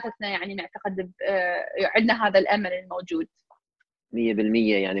ثلاثتنا يعني نعتقد عندنا هذا الأمل الموجود 100%.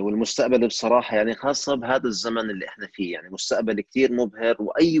 يعني والمستقبل بصراحة يعني خاصة بهذا الزمن اللي احنا فيه، يعني مستقبل كتير مبهر،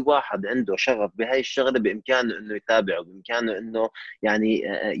 وأي واحد عنده شغف بهاي الشغلة بإمكانه إنه يتابعه، بإمكانه إنه يعني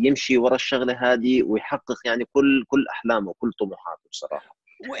يمشي ورا الشغلة هذه ويحقق يعني كل أحلامه وكل طموحاته بصراحة.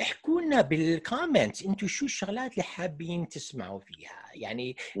 واحكوا لنا بالكومنتس انتم شو الشغلات اللي حابين تسمعوا فيها.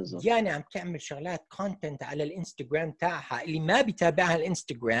 يعني ديانا عم تعمل شغلات كونتنت على الانستغرام تاعها، اللي ما بيتابعها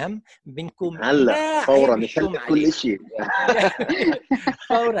الانستغرام منكم هلا فورا نشوف كل شيء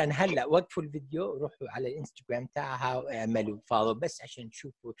فورا هلا وقفوا الفيديو روحوا على الانستغرام تاعها واعملوا فولو بس عشان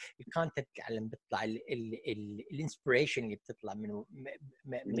تشوفوا الكونتنت اللي بيطلع، الانسبيريشن اللي بتطلع من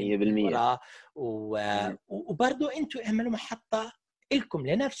 100%. وبرضه انتم اعملوا محطة لكم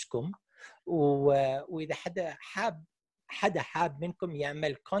لنفسكم. واذا حدا حاب منكم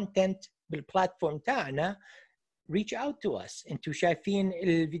يعمل كونتنت بالبلاتفورم تاعنا reach out to us. انتم شايفين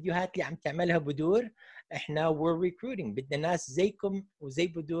الفيديوهات اللي عم تعملها بدور، احنا we're recruiting، بدنا ناس زيكم وزي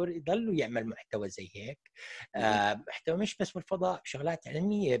بدور يضلوا يعمل محتوى زي هيك. محتوى مش بس بالفضاء، شغلات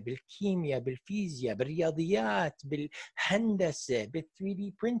علمية بالكيمياء، بالفيزياء، بالرياضيات، بالهندسة،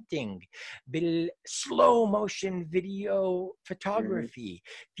 بال3D printing، بالسلو موشن فيديو فوتوغرافي.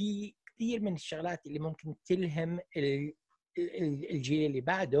 في كثير من الشغلات اللي ممكن تلهم الجيل اللي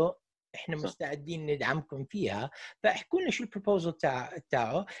بعده، احنا مستعدين ندعمكم فيها. فاحكوا لنا شو البروبوزل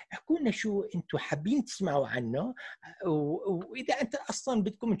تاعه، احكوا لنا شو انتم حابين تسمعوا عنه، واذا انت اصلا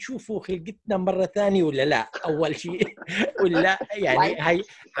بدكم تشوفوا خلقتنا مره ثانيه ولا لا اول شيء ولا يعني هاي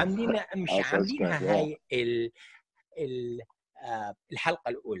عاملينها مش عاملينها هاي الحلقه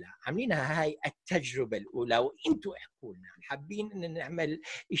الاولى، عاملينها هاي التجربه الاولى، وانتم احكوا لنا حابين ان نعمل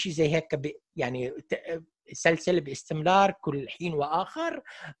شيء زي هيك يعني سلسلة باستمرار كل حين وآخر،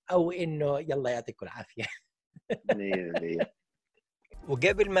 أو إنه يلا يعطيكم العافية.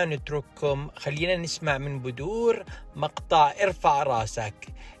 وقبل ما نترككم خلينا نسمع من بدور مقطع ارفع راسك.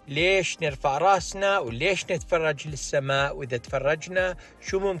 ليش نرفع راسنا وليش نتفرج للسماء، وإذا تفرجنا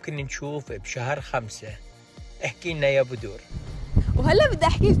شو ممكن نشوف بشهر 5؟ احكي لنا يا بدور. وهلا بدي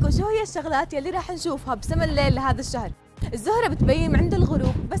أحكي لكم شو هي الشغلات يلي راح نشوفها بسما الليل لهذا الشهر. الزهرة بتبين عند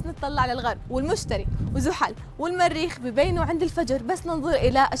الغروب بس نطلع على الغرب، والمشتري وزحل والمريخ ببينوا عند الفجر بس ننظر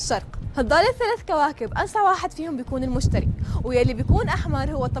إلى الشرق. هذول الثلاث كواكب أسرع واحد فيهم بيكون المشتري، ويلي بيكون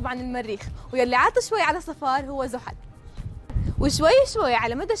أحمر هو طبعا المريخ، ويلي عاطي شوي على صفار هو زحل. وشوي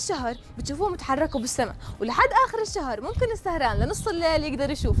على مدى الشهر بتشوفوهم يتحركوا بالسماء، ولحد آخر الشهر ممكن السهران لنص الليل يقدر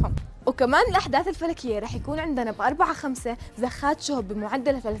يشوفهم. وكمان الأحداث الفلكية رح يكون عندنا ب4-5 زخات شهب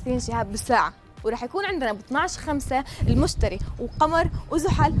بمعدل 30 شهاب بالساعة، وراح يكون عندنا ب12/5 المشتري وقمر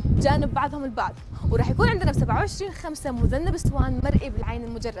وزحل جانب بعضهم البعض، وراح يكون عندنا ب27/5 مذنب اسوان مرئي بالعين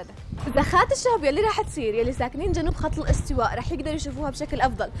المجردة. زخات الشهب يلي راح تصير يلي ساكنين جنوب خط الاستواء راح يقدروا يشوفوها بشكل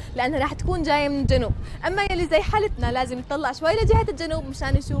افضل، لانها راح تكون جايه من الجنوب، اما يلي زي حالتنا لازم يطلع شوي لجهه الجنوب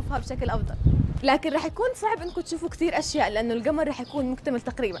مشان يشوفها بشكل افضل. لكن راح يكون صعب انكم تشوفوا كثير اشياء لانه القمر راح يكون مكتمل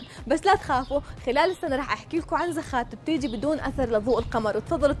تقريبا، بس لا تخافوا، خلال السنه راح احكي لكم عن زخات بتيجي بدون اثر لضوء القمر،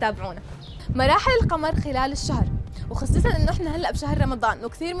 وتفضلوا تابعونا. مراحل القمر خلال الشهر، وخصوصا انه احنا هلا بشهر رمضان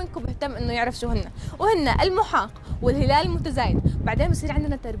وكثير منكم بيهتم انه يعرف شو هن، وهن المحاق والهلال المتزايد، بعدين بصير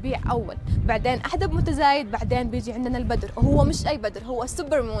عندنا تربيع اول، بعدين احدب متزايد، بعدين بيجي عندنا البدر، وهو مش اي بدر، هو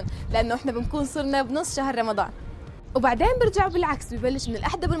السوبر مون، لانه احنا بنكون صرنا بنص شهر رمضان. وبعدين برجعوا بالعكس، ببلش من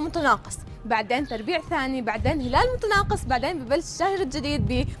الأحدب المتناقص، بعدين تربيع ثاني، بعدين هلال متناقص، بعدين ببلش الشهر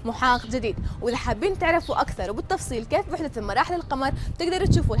الجديد بمحاق جديد. وإذا حابين تعرفوا أكثر وبالتفصيل كيف بحدث مراحل القمر بتقدروا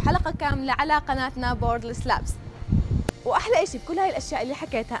تشوفوا الحلقة كاملة على قناتنا بوردلس لابس. واحلى شيء بكل هاي الاشياء اللي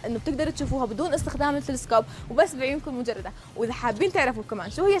حكيتها انه بتقدروا تشوفوها بدون استخدام التلسكوب وبس بعيونكم المجرده. واذا حابين تعرفوا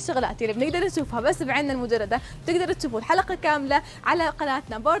كمان شو هي الشغلات اللي بنقدر نشوفها بس بعيننا المجرده، بتقدروا تشوفوا الحلقه كامله على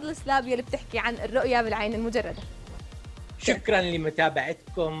قناتنا بوردلس لاب اللي بتحكي عن الرؤيه بالعين المجرده. شكرا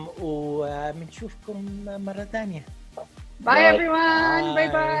لمتابعتكم وبنشوفكم مرة ثانية. باي everyone. باي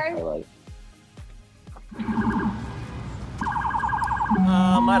باي.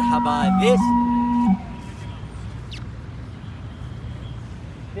 مرحبا. This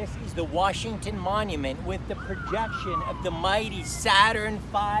This is the Washington Monument with the projection of the mighty Saturn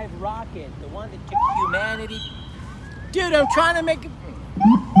V rocket, the one that took humanity. Dude, I'm trying to make it.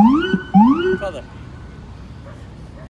 Brother.